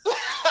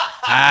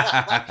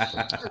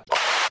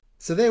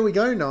 So there we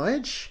go,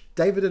 Nige.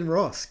 David and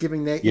Ross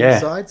giving their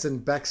insights and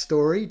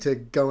backstory to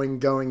Going,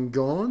 Going,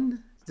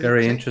 Gone.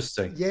 Very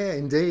interesting. Yeah,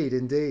 indeed.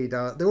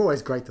 They're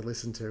always great to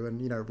listen to,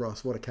 and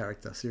Ross, what a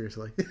character,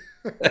 seriously.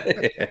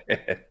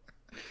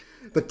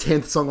 The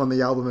 10th song on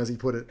the album, as he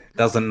put it.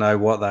 Doesn't know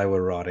what they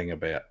were writing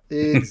about.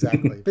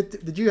 Exactly.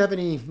 But did you have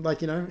any,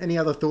 any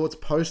other thoughts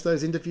post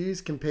those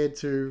interviews compared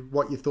to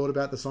what you thought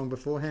about the song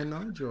beforehand,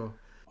 Nige? Or?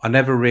 I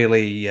never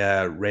really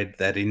read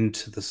that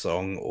into the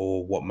song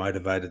or what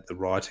motivated the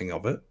writing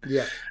of it.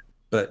 Yeah.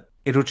 But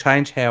it'll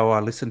change how I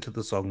listen to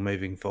the song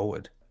moving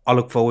forward. I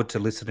look forward to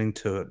listening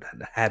to it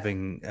and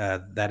having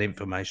that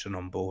information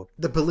on board.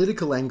 The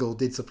political angle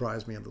did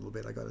surprise me a little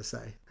bit, I got to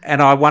say.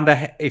 And I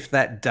wonder if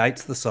that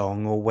dates the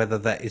song or whether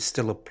that is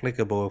still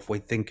applicable if we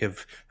think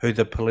of who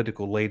the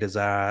political leaders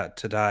are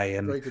today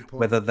and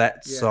whether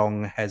that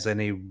song has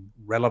any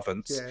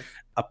relevance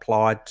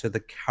applied to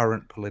the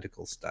current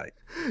political state.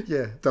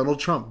 Yeah, Donald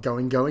Trump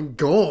going, going,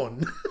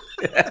 gone.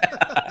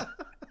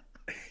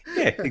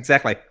 Yeah,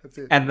 exactly. That's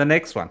it. And the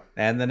next one.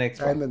 And the next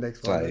one.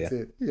 That's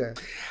it. Yeah.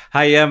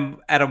 Hey,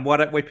 Adam, why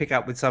don't we pick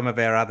up with some of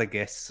our other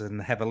guests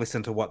and have a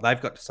listen to what they've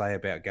got to say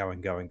about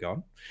Going, Going,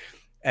 Gone.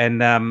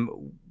 And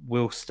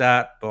we'll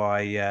start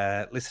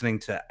by listening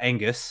to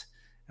Angus,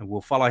 and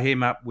we'll follow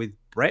him up with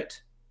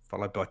Brett,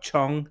 followed by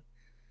Chong,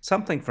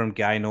 something from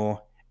Gaynor,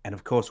 and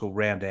of course we'll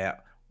round out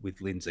with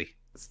Lindsay.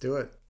 Let's do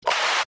it.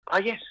 Oh,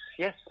 yes.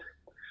 Yep.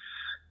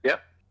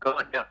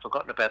 God, yeah, I've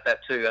forgotten about that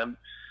too.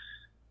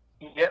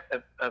 Yeah,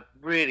 a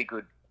really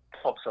good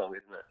pop song,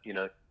 isn't it? You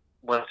know,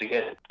 once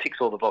again, it ticks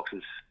all the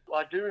boxes.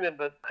 I do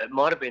remember it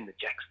might have been the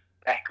Jack's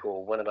Back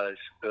or one of those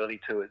early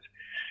tours.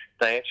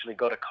 They actually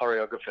got a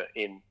choreographer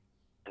in,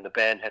 and the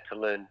band had to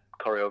learn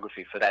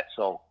choreography for that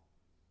song.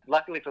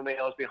 Luckily for me,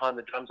 I was behind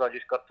the drums. I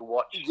just got to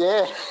watch.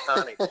 Yeah.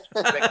 Carnage.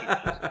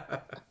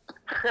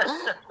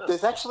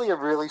 There's actually a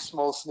really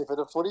small snippet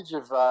of footage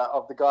of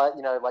the guy,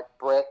 you know, like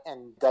Brett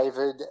and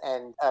David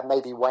and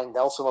maybe Wayne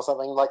Nelson or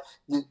something. Like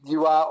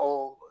you are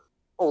all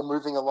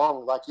moving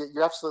along. Like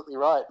you're absolutely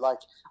right. Like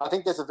I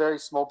think there's a very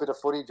small bit of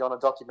footage on a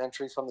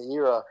documentary from the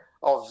era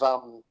of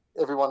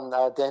everyone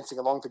dancing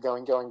along to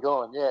Going, Going,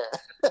 Gone. Yeah.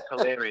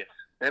 Hilarious.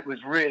 It was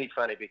really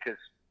funny because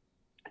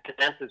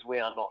dancers we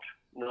are not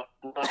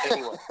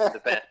anyone in the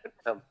band,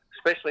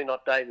 especially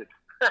not David.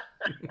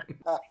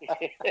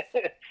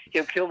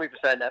 He'll kill me for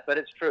saying that, but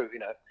it's true. You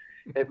know,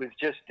 it was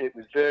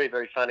very,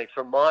 very funny.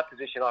 From my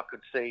position, I could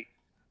see,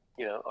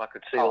 you know, I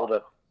could see I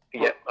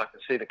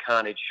could see the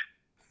carnage.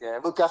 Yeah,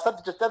 look, Gus,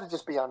 that'd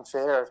just be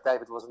unfair if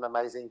David was an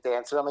amazing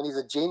dancer. I mean, he's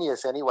a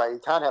genius anyway. He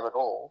can't have it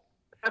all.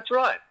 That's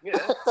right. Yeah,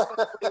 that's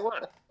what he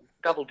won.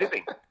 Double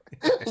dipping.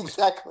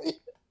 Exactly.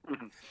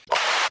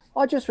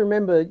 I just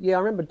remember, I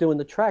remember doing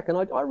the track, and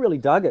I really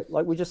dug it.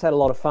 Like, we just had a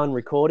lot of fun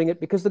recording it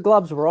because the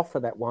gloves were off for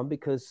that one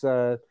because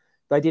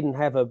they didn't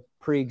have a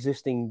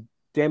pre-existing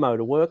demo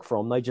to work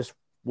from. They just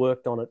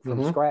worked on it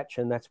from scratch,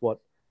 and that's what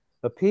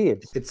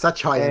appeared. It's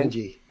such high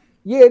energy.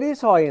 Yeah, it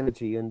is high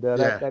energy, and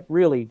that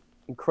really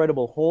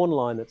incredible horn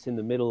line that's in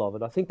the middle of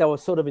it. I think they were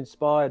sort of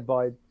inspired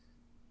by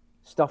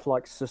stuff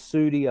like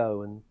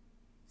Susudio and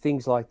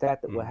things like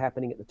that were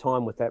happening at the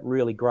time with that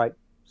really great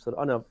sort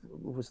of, I don't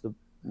know, it was the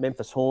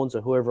Memphis Horns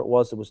or whoever it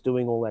was that was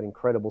doing all that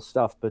incredible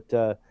stuff, but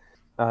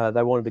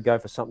they wanted to go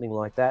for something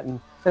like that. And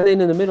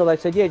then in the middle they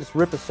said, yeah, just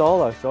rip a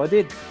solo. So I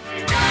did.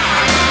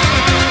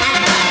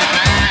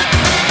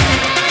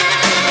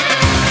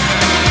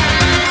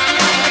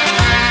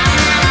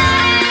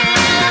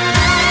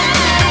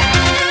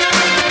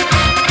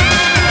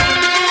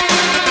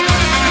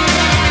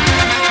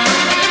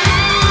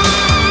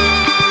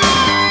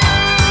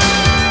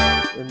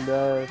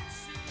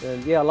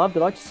 And yeah, I loved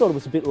it. I just thought it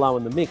was a bit low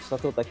in the mix. I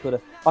thought they could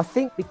have. I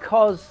think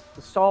because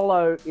the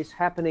solo is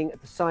happening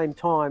at the same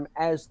time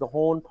as the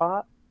horn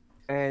part,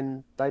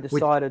 and they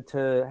decided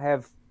to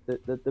have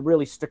the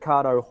really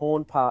staccato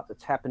horn part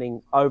that's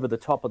happening over the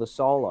top of the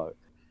solo.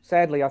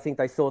 Sadly, I think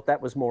they thought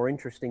that was more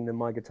interesting than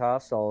my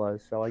guitar solo,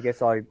 so I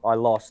guess I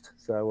lost.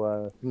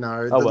 So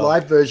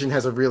live version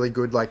has a really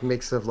good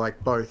mix of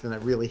both, and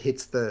it really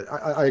hits the.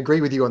 I agree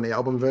with you on the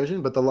album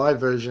version, but the live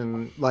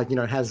version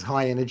has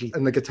high energy,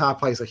 and the guitar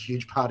plays a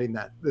huge part in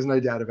that. There's no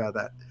doubt about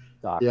that.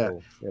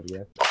 Cool.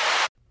 Yeah.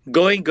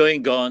 Going,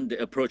 Gone.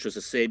 The approach was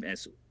the same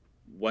as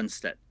One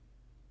Step.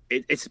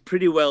 It's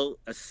pretty well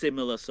a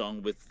similar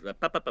song with the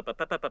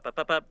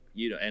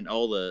and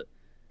all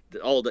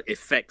the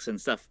effects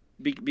and stuff.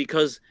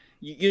 Because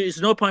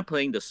there's no point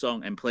playing the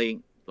song and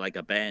playing like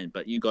a band,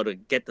 but you got to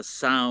get the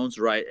sounds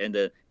right and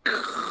the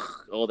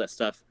all that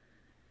stuff.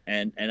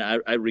 And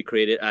I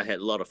recreated. I had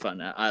a lot of fun.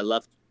 I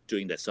loved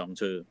doing that song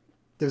too.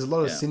 There's a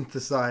lot of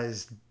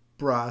synthesized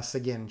brass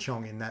again,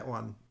 Chong, in that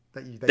one.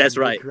 That's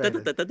right. Yeah.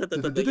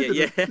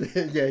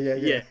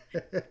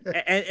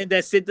 And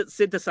there's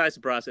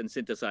synthesized brass and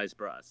synthesized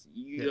brass.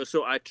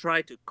 So I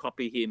tried to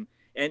copy him.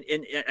 And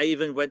I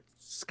even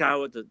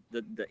scoured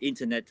the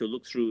internet to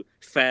look through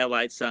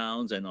Fairlight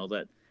sounds and all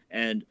that.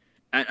 And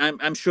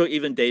I'm sure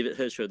even David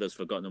Hirschfelder has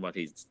forgotten what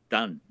he's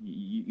done.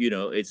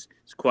 It's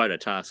quite a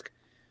task.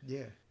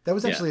 Yeah, that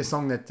was actually a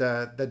song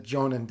that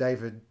John and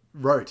David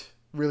wrote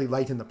really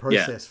late in the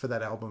process for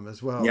that album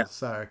as well. Yeah.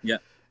 So yeah.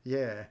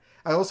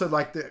 I also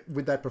liked it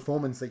with that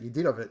performance that you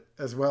did of it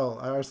as well.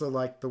 I also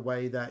liked the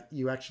way that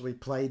you actually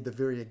played the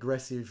very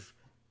aggressive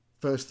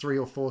first 3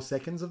 or 4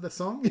 seconds of the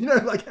song,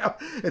 how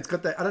it's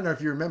got that. I don't know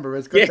if you remember,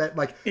 it's got that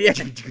it's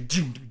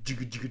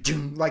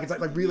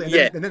like really,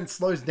 and then it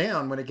slows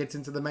down when it gets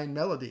into the main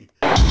melody.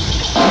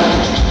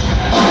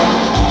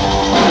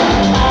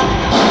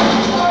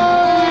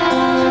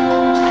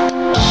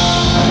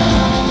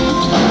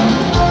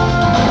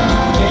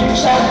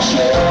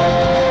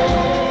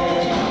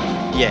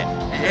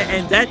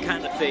 And that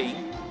kind of thing,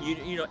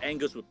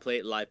 Angus would play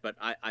it live, but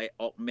I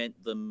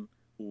augment them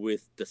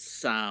with the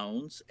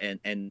sounds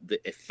and the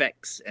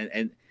effects,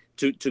 and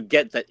to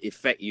get that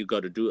effect you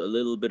got to do a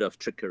little bit of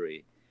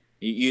trickery.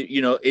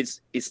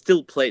 It's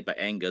still played by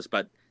Angus,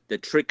 but the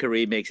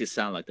trickery makes it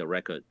sound like the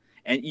record.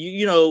 And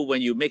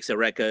when you mix a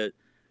record,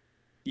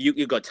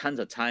 you got tons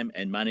of time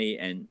and money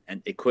and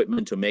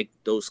equipment to make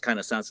those kind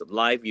of sounds.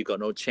 Live, you got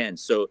no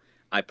chance. So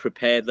I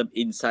prepare them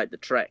inside the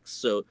tracks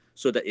so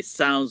that it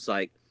sounds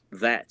like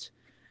that.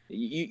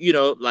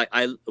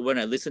 When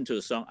I listen to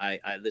the song,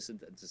 I listen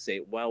to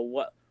say, well,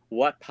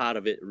 what part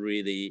of it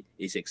really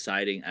is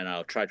exciting, and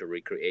I'll try to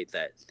recreate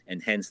that.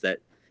 And hence that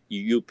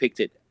you picked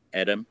it,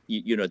 Adam.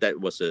 That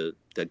was the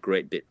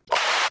great bit.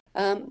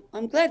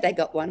 I'm glad they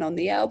got one on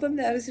the album.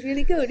 That was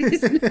really good,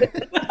 isn't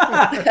it?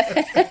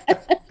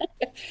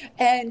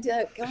 And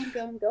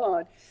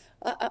Gone.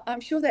 I'm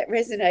sure that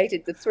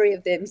resonated. The three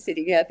of them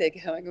sitting out there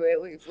going,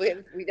 "Well, we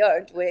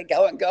don't. We're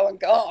going. We are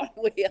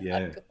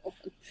going,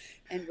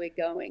 and we're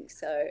going."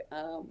 So,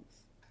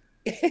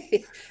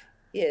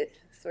 yeah,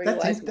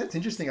 that's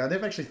interesting. I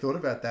never actually thought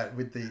about that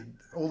with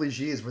all these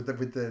years with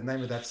the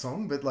name of that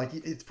song, but like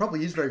it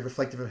probably is very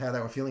reflective of how they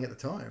were feeling at the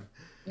time.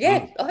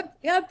 Yeah,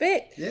 I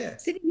bet. Yeah,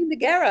 sitting in the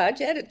garage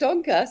out at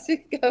Doncaster,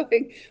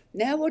 going,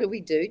 "Now what do we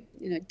do?"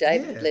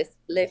 David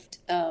left.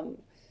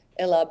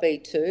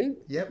 LRB2.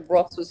 Yep.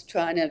 Ross was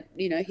trying to,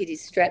 hit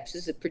his straps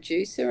as a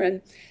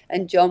producer,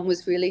 and John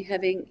was really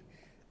having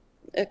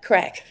a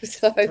crack.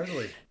 So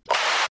totally.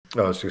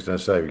 I was just going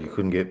to say, you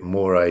couldn't get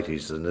more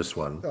 80s than this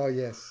one. Oh,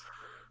 yes.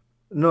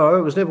 No,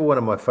 it was never one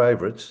of my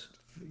favourites.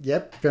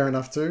 Yep, fair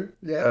enough too.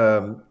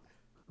 Yeah.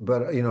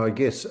 But I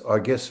guess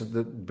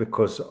that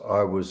because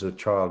I was a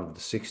child of the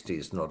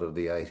 60s, not of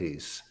the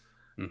 80s,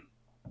 I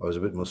was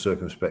a bit more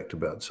circumspect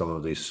about some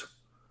of these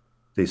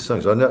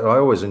songs. I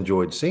always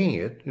enjoyed singing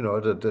it,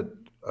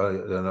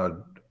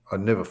 I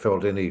never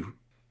felt any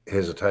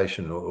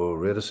hesitation or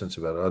reticence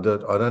about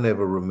it. I don't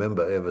ever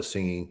remember ever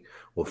singing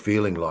or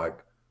feeling like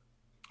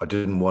I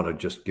didn't want to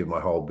just give my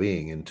whole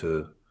being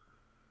into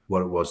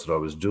what it was that I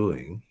was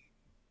doing.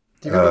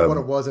 Do you remember what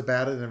it was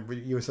about it, and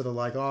you were sort of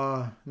like,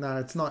 "Oh no,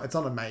 it's not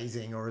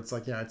amazing," or it's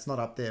like, it's not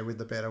up there with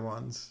the better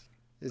ones?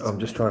 I'm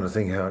just trying to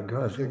think how it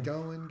goes. You're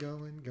going,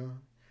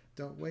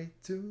 don't wait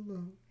too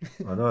long.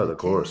 I know the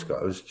chorus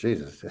goes.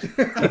 Jesus,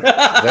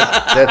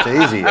 that's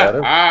easy,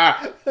 Adam.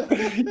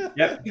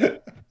 Yep.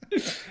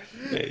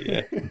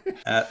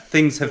 Yeah.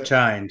 Things have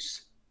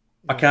changed.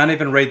 I can't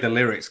even read the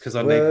lyrics because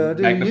I need Where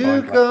do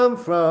you come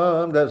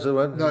from? That's the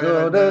one.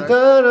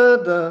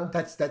 No.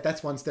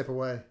 That's One Step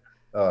Away.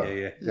 Oh,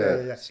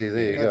 yeah. See,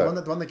 there you go.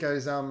 The one that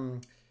goes,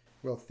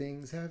 well,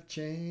 things have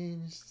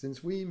changed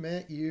since we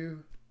met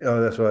you. Oh,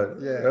 that's right.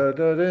 Yeah. Point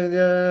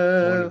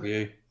of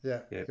view.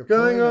 Yeah.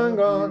 Going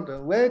on,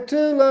 don't wait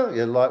too long.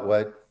 Yeah,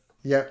 lightweight.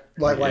 Yeah,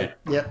 lightweight.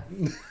 Yeah.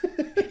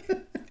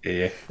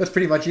 Yeah. That's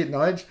pretty much it,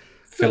 Nige.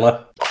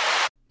 Filler.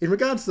 In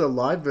regards to the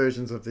live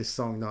versions of this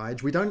song,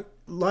 Nige, we don't,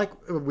 like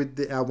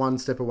with our One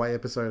Step Away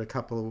episode a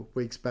couple of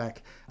weeks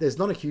back, there's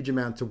not a huge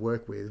amount to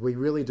work with. We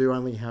really do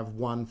only have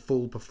one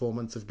full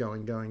performance of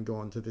Going, Going,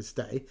 Gone to this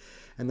day,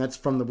 and that's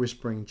from the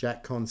Whispering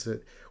Jack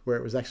concert, where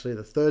it was actually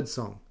the third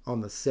song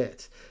on the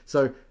set.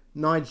 So,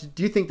 Nige,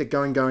 do you think that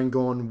Going, Going,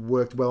 Gone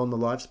worked well in the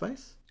live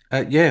space?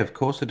 Yeah, of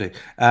course I do.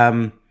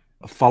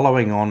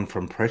 Following on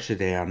from Pressure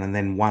Down and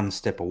then One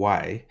Step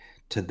Away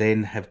to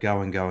then have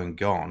Going, Going,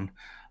 Gone,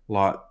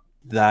 like,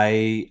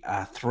 they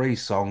are three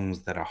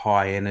songs that are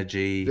high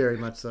energy. Very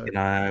much so.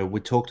 We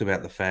talked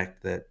about the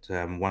fact that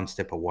One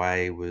Step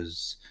Away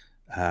was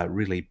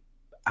really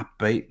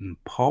upbeat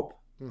and pop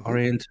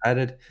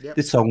orientated. Yep.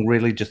 This song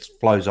really just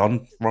flows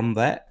on from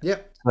that.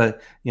 Yep. So,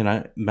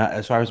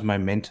 as far as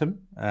momentum,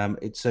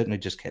 it certainly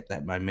just kept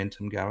that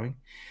momentum going.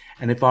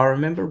 And if I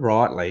remember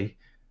rightly,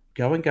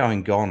 Going,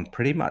 Going, Gone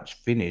pretty much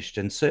finished,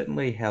 and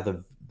certainly how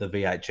the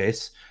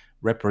VHS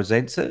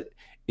represents it,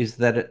 is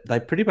that they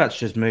pretty much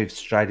just moved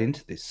straight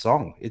into this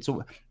song. It's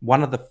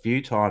one of the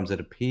few times it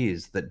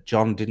appears that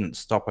John didn't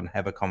stop and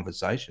have a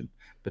conversation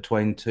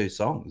between two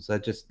songs. They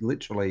just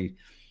literally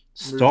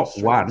stopped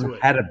one,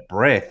 had a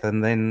breath,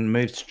 and then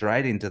moved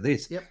straight into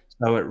this. Yep.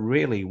 So it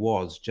really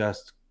was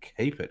just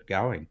keep it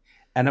going.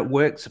 And it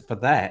works for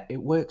that.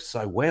 It works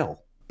so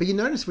well. But you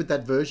notice with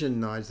that version,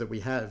 Nige, that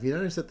we have, you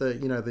notice that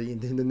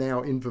the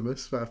now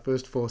infamous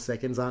first 4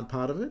 seconds aren't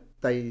part of it.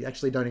 They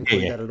actually don't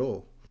include that at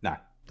all. No.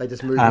 They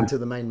just move into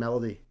the main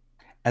melody.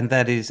 And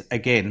that is,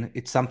 again,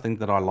 it's something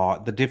that I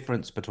like. The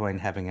difference between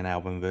having an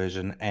album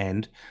version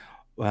and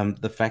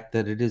the fact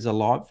that it is a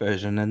live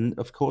version. And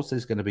of course,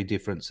 there's going to be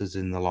differences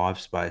in the live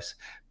space.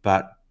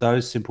 But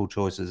those simple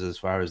choices as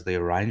far as the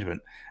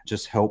arrangement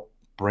just help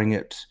bring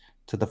it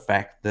to the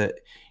fact that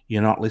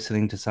you're not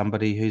listening to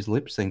somebody who's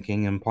lip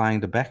syncing and playing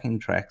the backing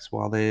tracks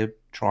while they're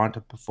trying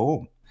to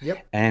perform.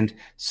 Yep. And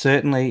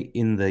certainly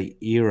in the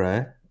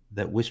era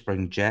that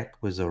Whispering Jack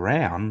was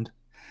around,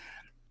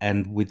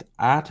 and with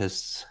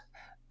artists,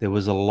 there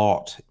was a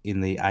lot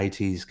in the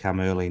 80s come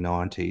early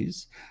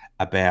 90s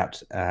about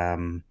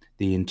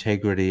the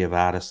integrity of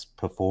artists'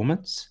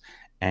 performance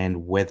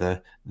and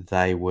whether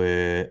they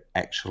were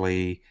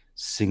actually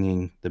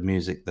singing the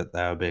music that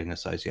they were being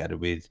associated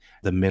with.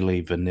 The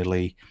Milli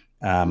Vanilli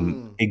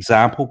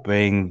example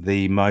being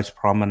the most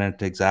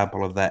prominent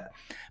example of that.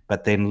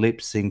 But then lip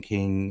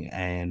syncing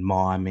and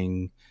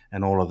miming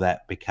and all of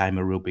that became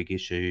a real big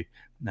issue.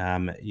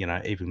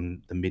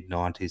 Even the mid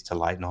 90s to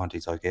late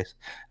 90s, I guess.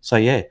 So,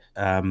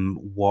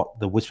 what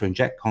the Whispering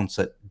Jack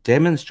concert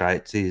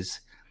demonstrates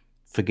is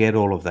forget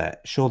all of that.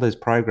 Sure, there's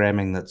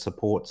programming that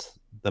supports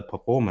the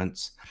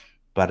performance,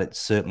 but it's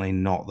certainly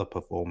not the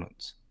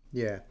performance.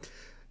 Yeah.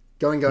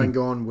 Going, Going,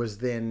 Gone was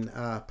then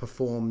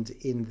performed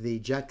in the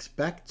Jack's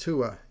Back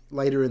tour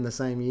later in the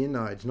same year,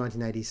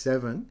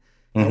 1987.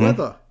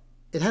 However,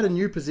 it had a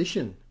new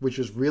position, which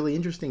was really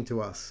interesting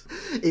to us.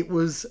 It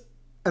was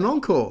an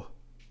encore.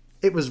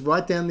 It was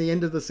right down the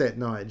end of the set,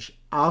 Nige.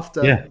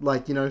 After,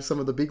 like, you know, some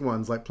of the big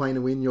ones, like Plain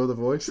to Win, You're the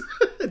Voice.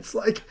 It's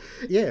like,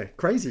 yeah,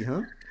 crazy,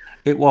 huh?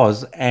 It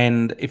was,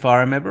 and if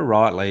I remember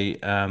rightly,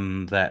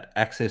 that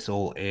Access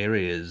All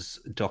Areas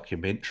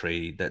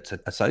documentary that's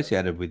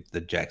associated with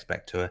the Jack's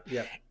Back tour,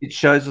 it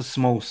shows a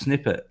small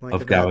snippet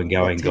of Going,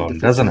 10 Gone,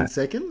 doesn't it?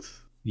 Seconds?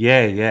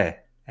 Yeah.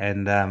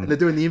 And they're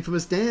doing the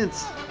infamous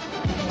dance.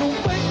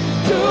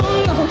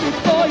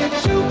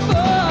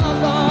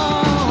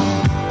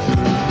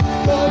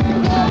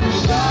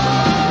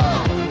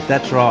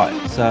 That's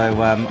right. So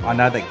I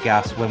know that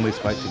Gus, when we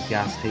spoke to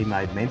Gus, he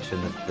made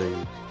mention of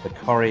the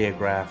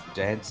choreographed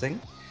dancing.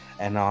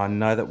 And I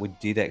know that we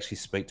did actually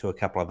speak to a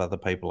couple of other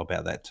people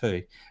about that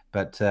too.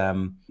 But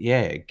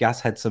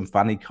Gus had some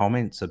funny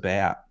comments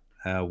about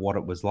what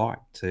it was like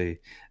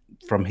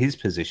from his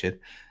position.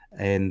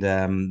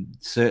 And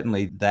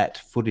certainly that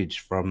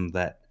footage from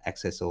that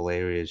Access All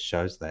Areas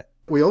shows that.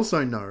 We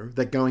also know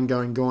that Going,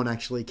 Going, Gone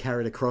actually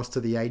carried across to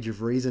the Age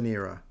of Reason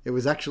era. It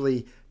was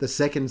actually the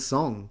second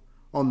song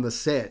on the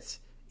set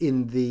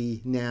in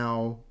the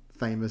now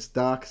famous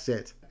Dark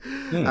set.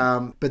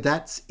 But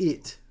that's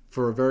it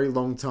for a very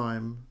long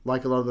time.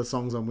 Like a lot of the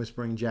songs on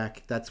Whispering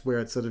Jack, that's where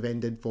it sort of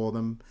ended for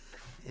them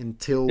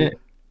until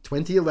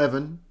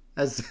 2011,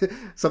 as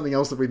something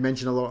else that we've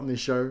mentioned a lot on this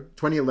show.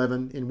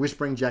 2011 in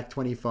Whispering Jack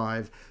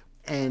 25.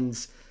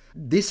 And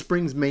this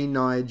brings me,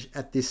 Nige,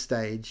 at this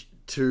stage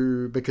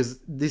because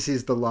this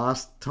is the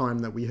last time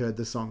that we heard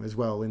the song as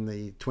well in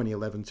the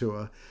 2011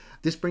 tour.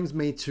 This brings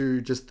me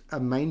to just a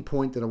main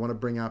point that I want to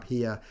bring up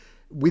here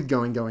with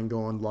Going, Going,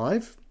 Gone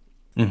live,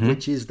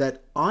 which is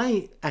that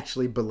I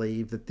actually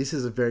believe that this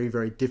is a very,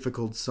 very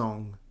difficult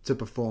song to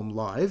perform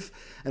live.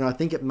 And I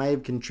think it may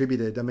have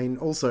contributed. I mean,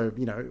 also,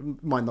 you know,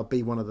 it might not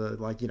be one of the,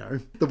 like, you know,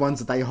 the ones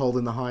that they hold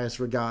in the highest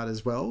regard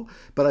as well.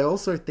 But I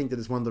also think that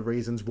it's one of the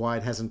reasons why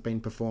it hasn't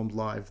been performed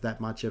live that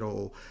much at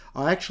all.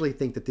 I actually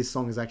think that this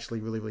song is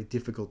actually really, really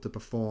difficult to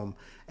perform.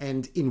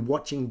 And in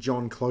watching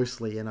John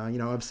closely, and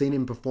I've seen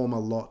him perform a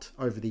lot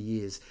over the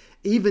years,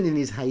 even in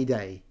his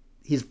heyday,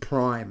 his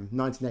prime,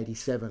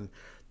 1987,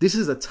 this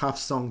is a tough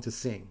song to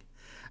sing.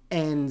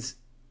 And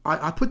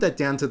I put that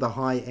down to the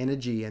high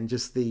energy and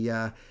just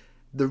the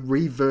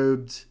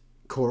reverbed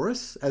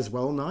chorus as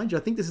well, Nige. I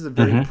think this is a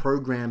very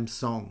programmed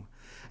song.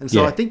 And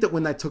so I think that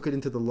when they took it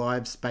into the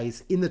live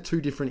space in the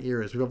two different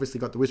eras, we've obviously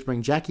got the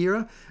Whispering Jack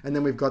era, and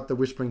then we've got the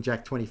Whispering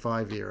Jack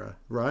 25 era,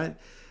 right?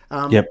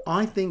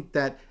 I think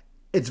that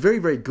it's very,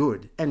 very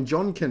good. And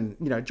John can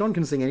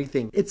sing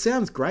anything. It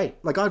sounds great.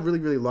 Like, I really,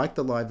 really like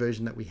the live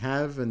version that we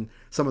have and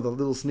some of the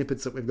little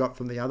snippets that we've got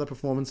from the other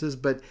performances,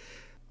 but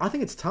I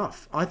think it's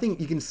tough. I think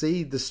you can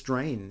see the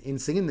strain in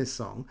singing this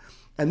song.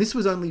 And this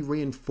was only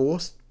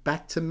reinforced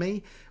back to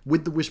me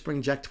with the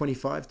Whispering Jack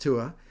 25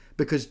 tour,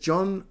 because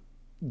John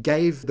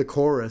gave the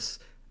chorus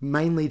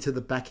mainly to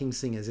the backing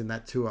singers in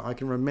that tour. I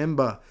can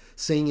remember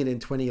seeing it in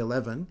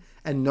 2011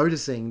 and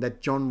noticing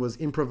that John was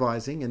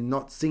improvising and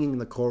not singing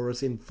the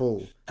chorus in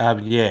full.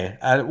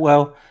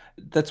 Well,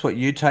 that's what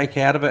you take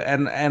out of it,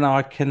 and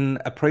I can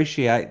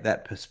appreciate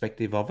that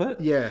perspective of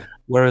it. Yeah.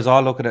 Whereas I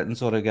look at it and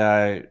sort of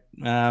go,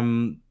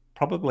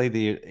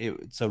 probably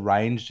it's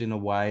arranged in a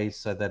way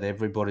so that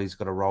everybody's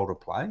got a role to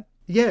play.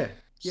 Yeah.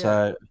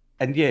 So,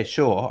 and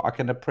sure, I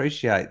can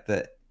appreciate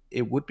that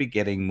it would be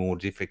getting more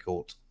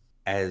difficult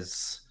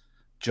as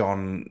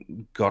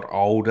John got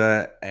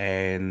older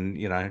and,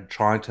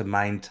 trying to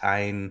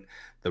maintain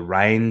the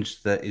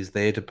range that is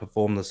there to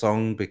perform the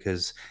song,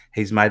 because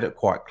he's made it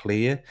quite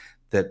clear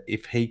that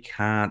if he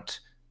can't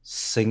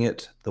sing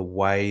it the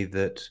way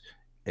that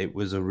it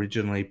was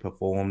originally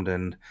performed,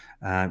 and,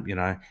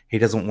 he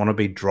doesn't want to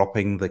be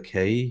dropping the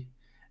key,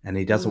 and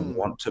he doesn't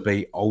want to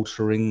be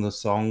altering the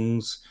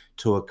songs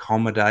to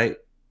accommodate.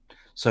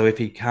 So if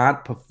he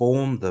can't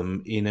perform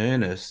them in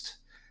earnest,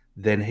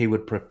 then he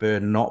would prefer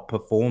not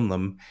perform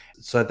them.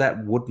 So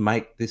that would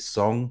make this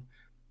song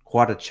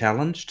quite a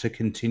challenge to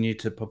continue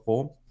to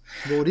perform.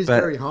 Well, it is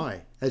very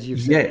high, as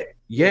you've said.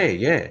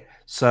 Yeah.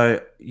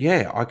 So,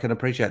 I can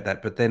appreciate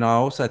that. But then I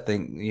also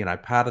think,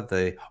 part of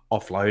the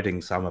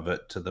offloading some of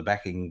it to the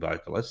backing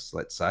vocalists,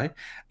 let's say,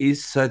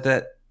 is so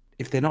that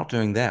if they're not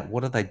doing that,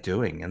 what are they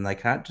doing? And they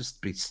can't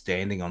just be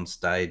standing on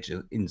stage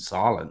in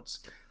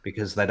silence,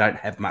 because they don't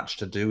have much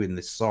to do in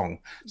this song.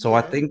 So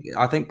I think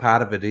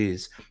part of it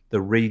is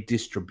the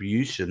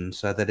redistribution,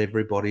 so that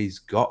everybody's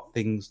got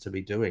things to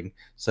be doing,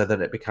 so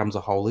that it becomes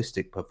a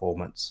holistic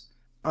performance.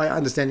 I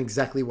understand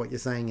exactly what you're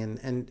saying,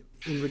 and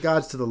in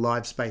regards to the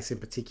live space in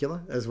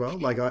particular as well,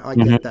 like I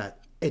get that.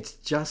 It's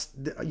just,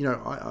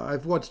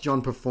 I've watched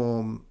John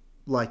perform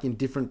like in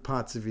different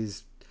parts of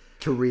his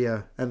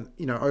career and,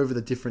 over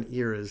the different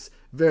eras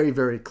very,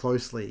 very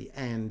closely,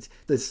 and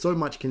there's so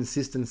much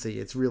consistency.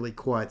 It's really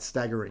quite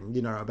staggering,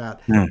 about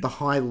the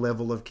high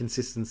level of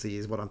consistency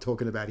is what I'm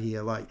talking about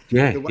here. Like,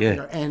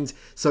 and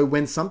so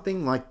when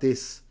something like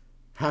this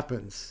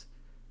happens,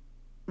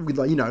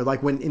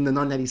 like when in the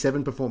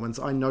 1987 performance,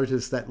 I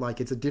noticed that like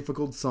it's a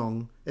difficult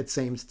song, it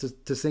seems,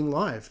 to sing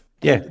live.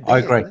 I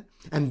agree.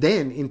 And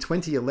then in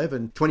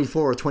 2011,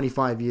 24 or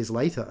 25 years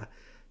later,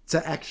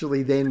 to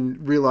actually then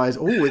realise,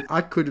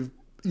 I could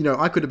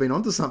have been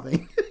onto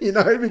something,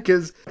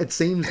 because it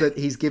seems that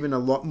he's given a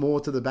lot more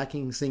to the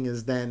backing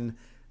singers than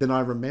I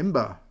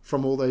remember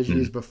from all those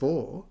years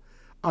before.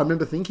 I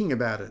remember thinking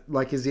about it,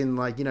 I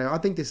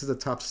think this is a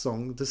tough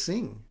song to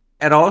sing.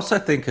 And I also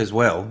think as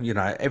well,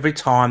 every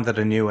time that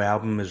a new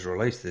album is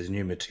released, there's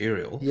new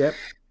material. Yep.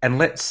 And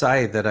let's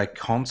say that a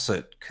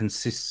concert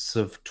consists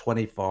of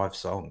 25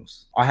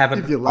 songs. I haven't.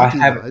 If you're lucky,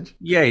 Nige.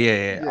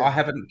 Yeah. I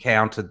haven't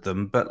counted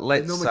them, but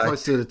let's normally say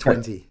closer to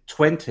 20.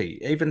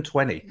 20, even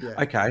 20. Yeah.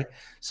 Okay.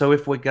 So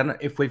if we've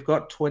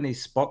got 20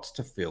 spots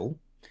to fill,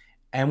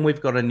 and we've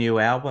got a new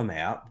album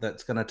out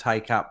that's going to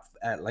take up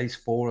at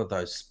least 4 of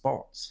those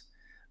spots,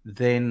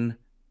 then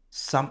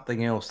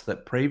something else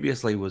that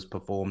previously was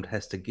performed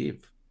has to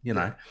give.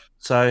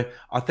 So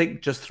I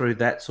think just through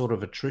that sort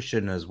of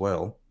attrition as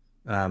well.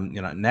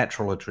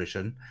 Natural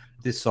attrition,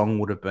 this song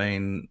would have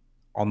been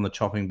on the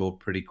chopping board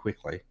pretty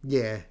quickly.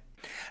 Yeah.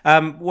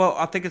 Well,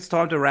 I think it's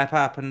time to wrap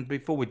up. And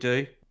before we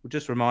do, we'll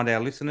just remind our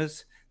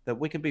listeners that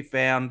we can be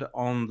found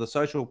on the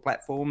social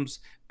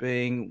platforms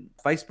being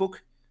Facebook,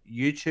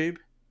 YouTube.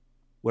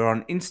 We're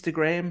on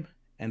Instagram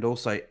and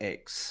also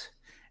X.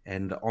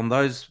 And on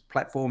those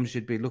platforms,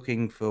 you'd be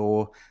looking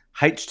for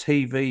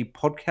HTV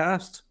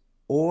Podcast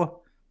or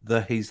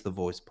the He's the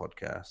Voice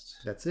podcast.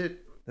 That's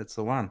it. That's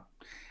the one.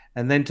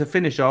 And then to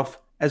finish off,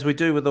 as we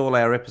do with all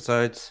our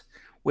episodes,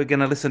 we're going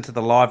to listen to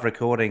the live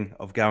recording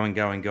of Going,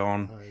 Going,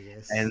 Gone. Oh,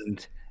 yes.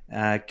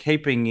 And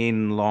keeping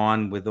in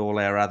line with all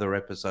our other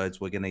episodes,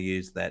 we're going to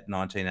use that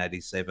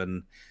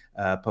 1987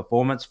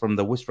 performance from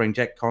the Whispering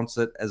Jack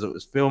concert as it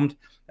was filmed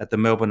at the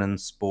Melbourne and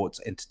Sports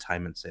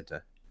Entertainment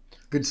Centre.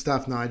 Good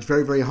stuff, Nige.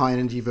 Very, very high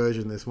energy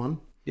version, this one.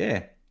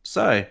 Yeah.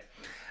 So,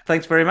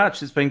 thanks very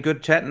much. It's been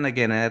good chatting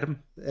again,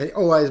 Adam.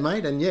 Always,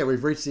 mate. And yeah,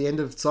 we've reached the end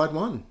of side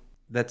 1.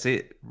 That's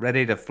it.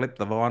 Ready to flip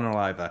the vinyl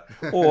over.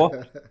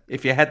 Or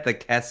if you had the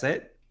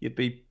cassette, you'd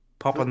be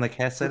popping the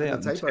cassette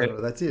out. The tape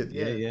over. That's it.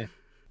 Yeah.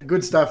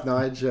 Good stuff,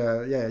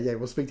 Nige. Yeah.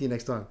 We'll speak to you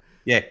next time.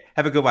 Yeah.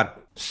 Have a good one.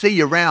 See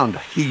you round.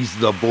 He's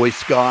the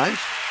voice, guys.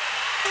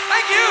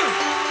 Thank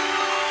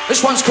you.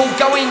 This one's called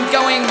Going,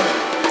 Going.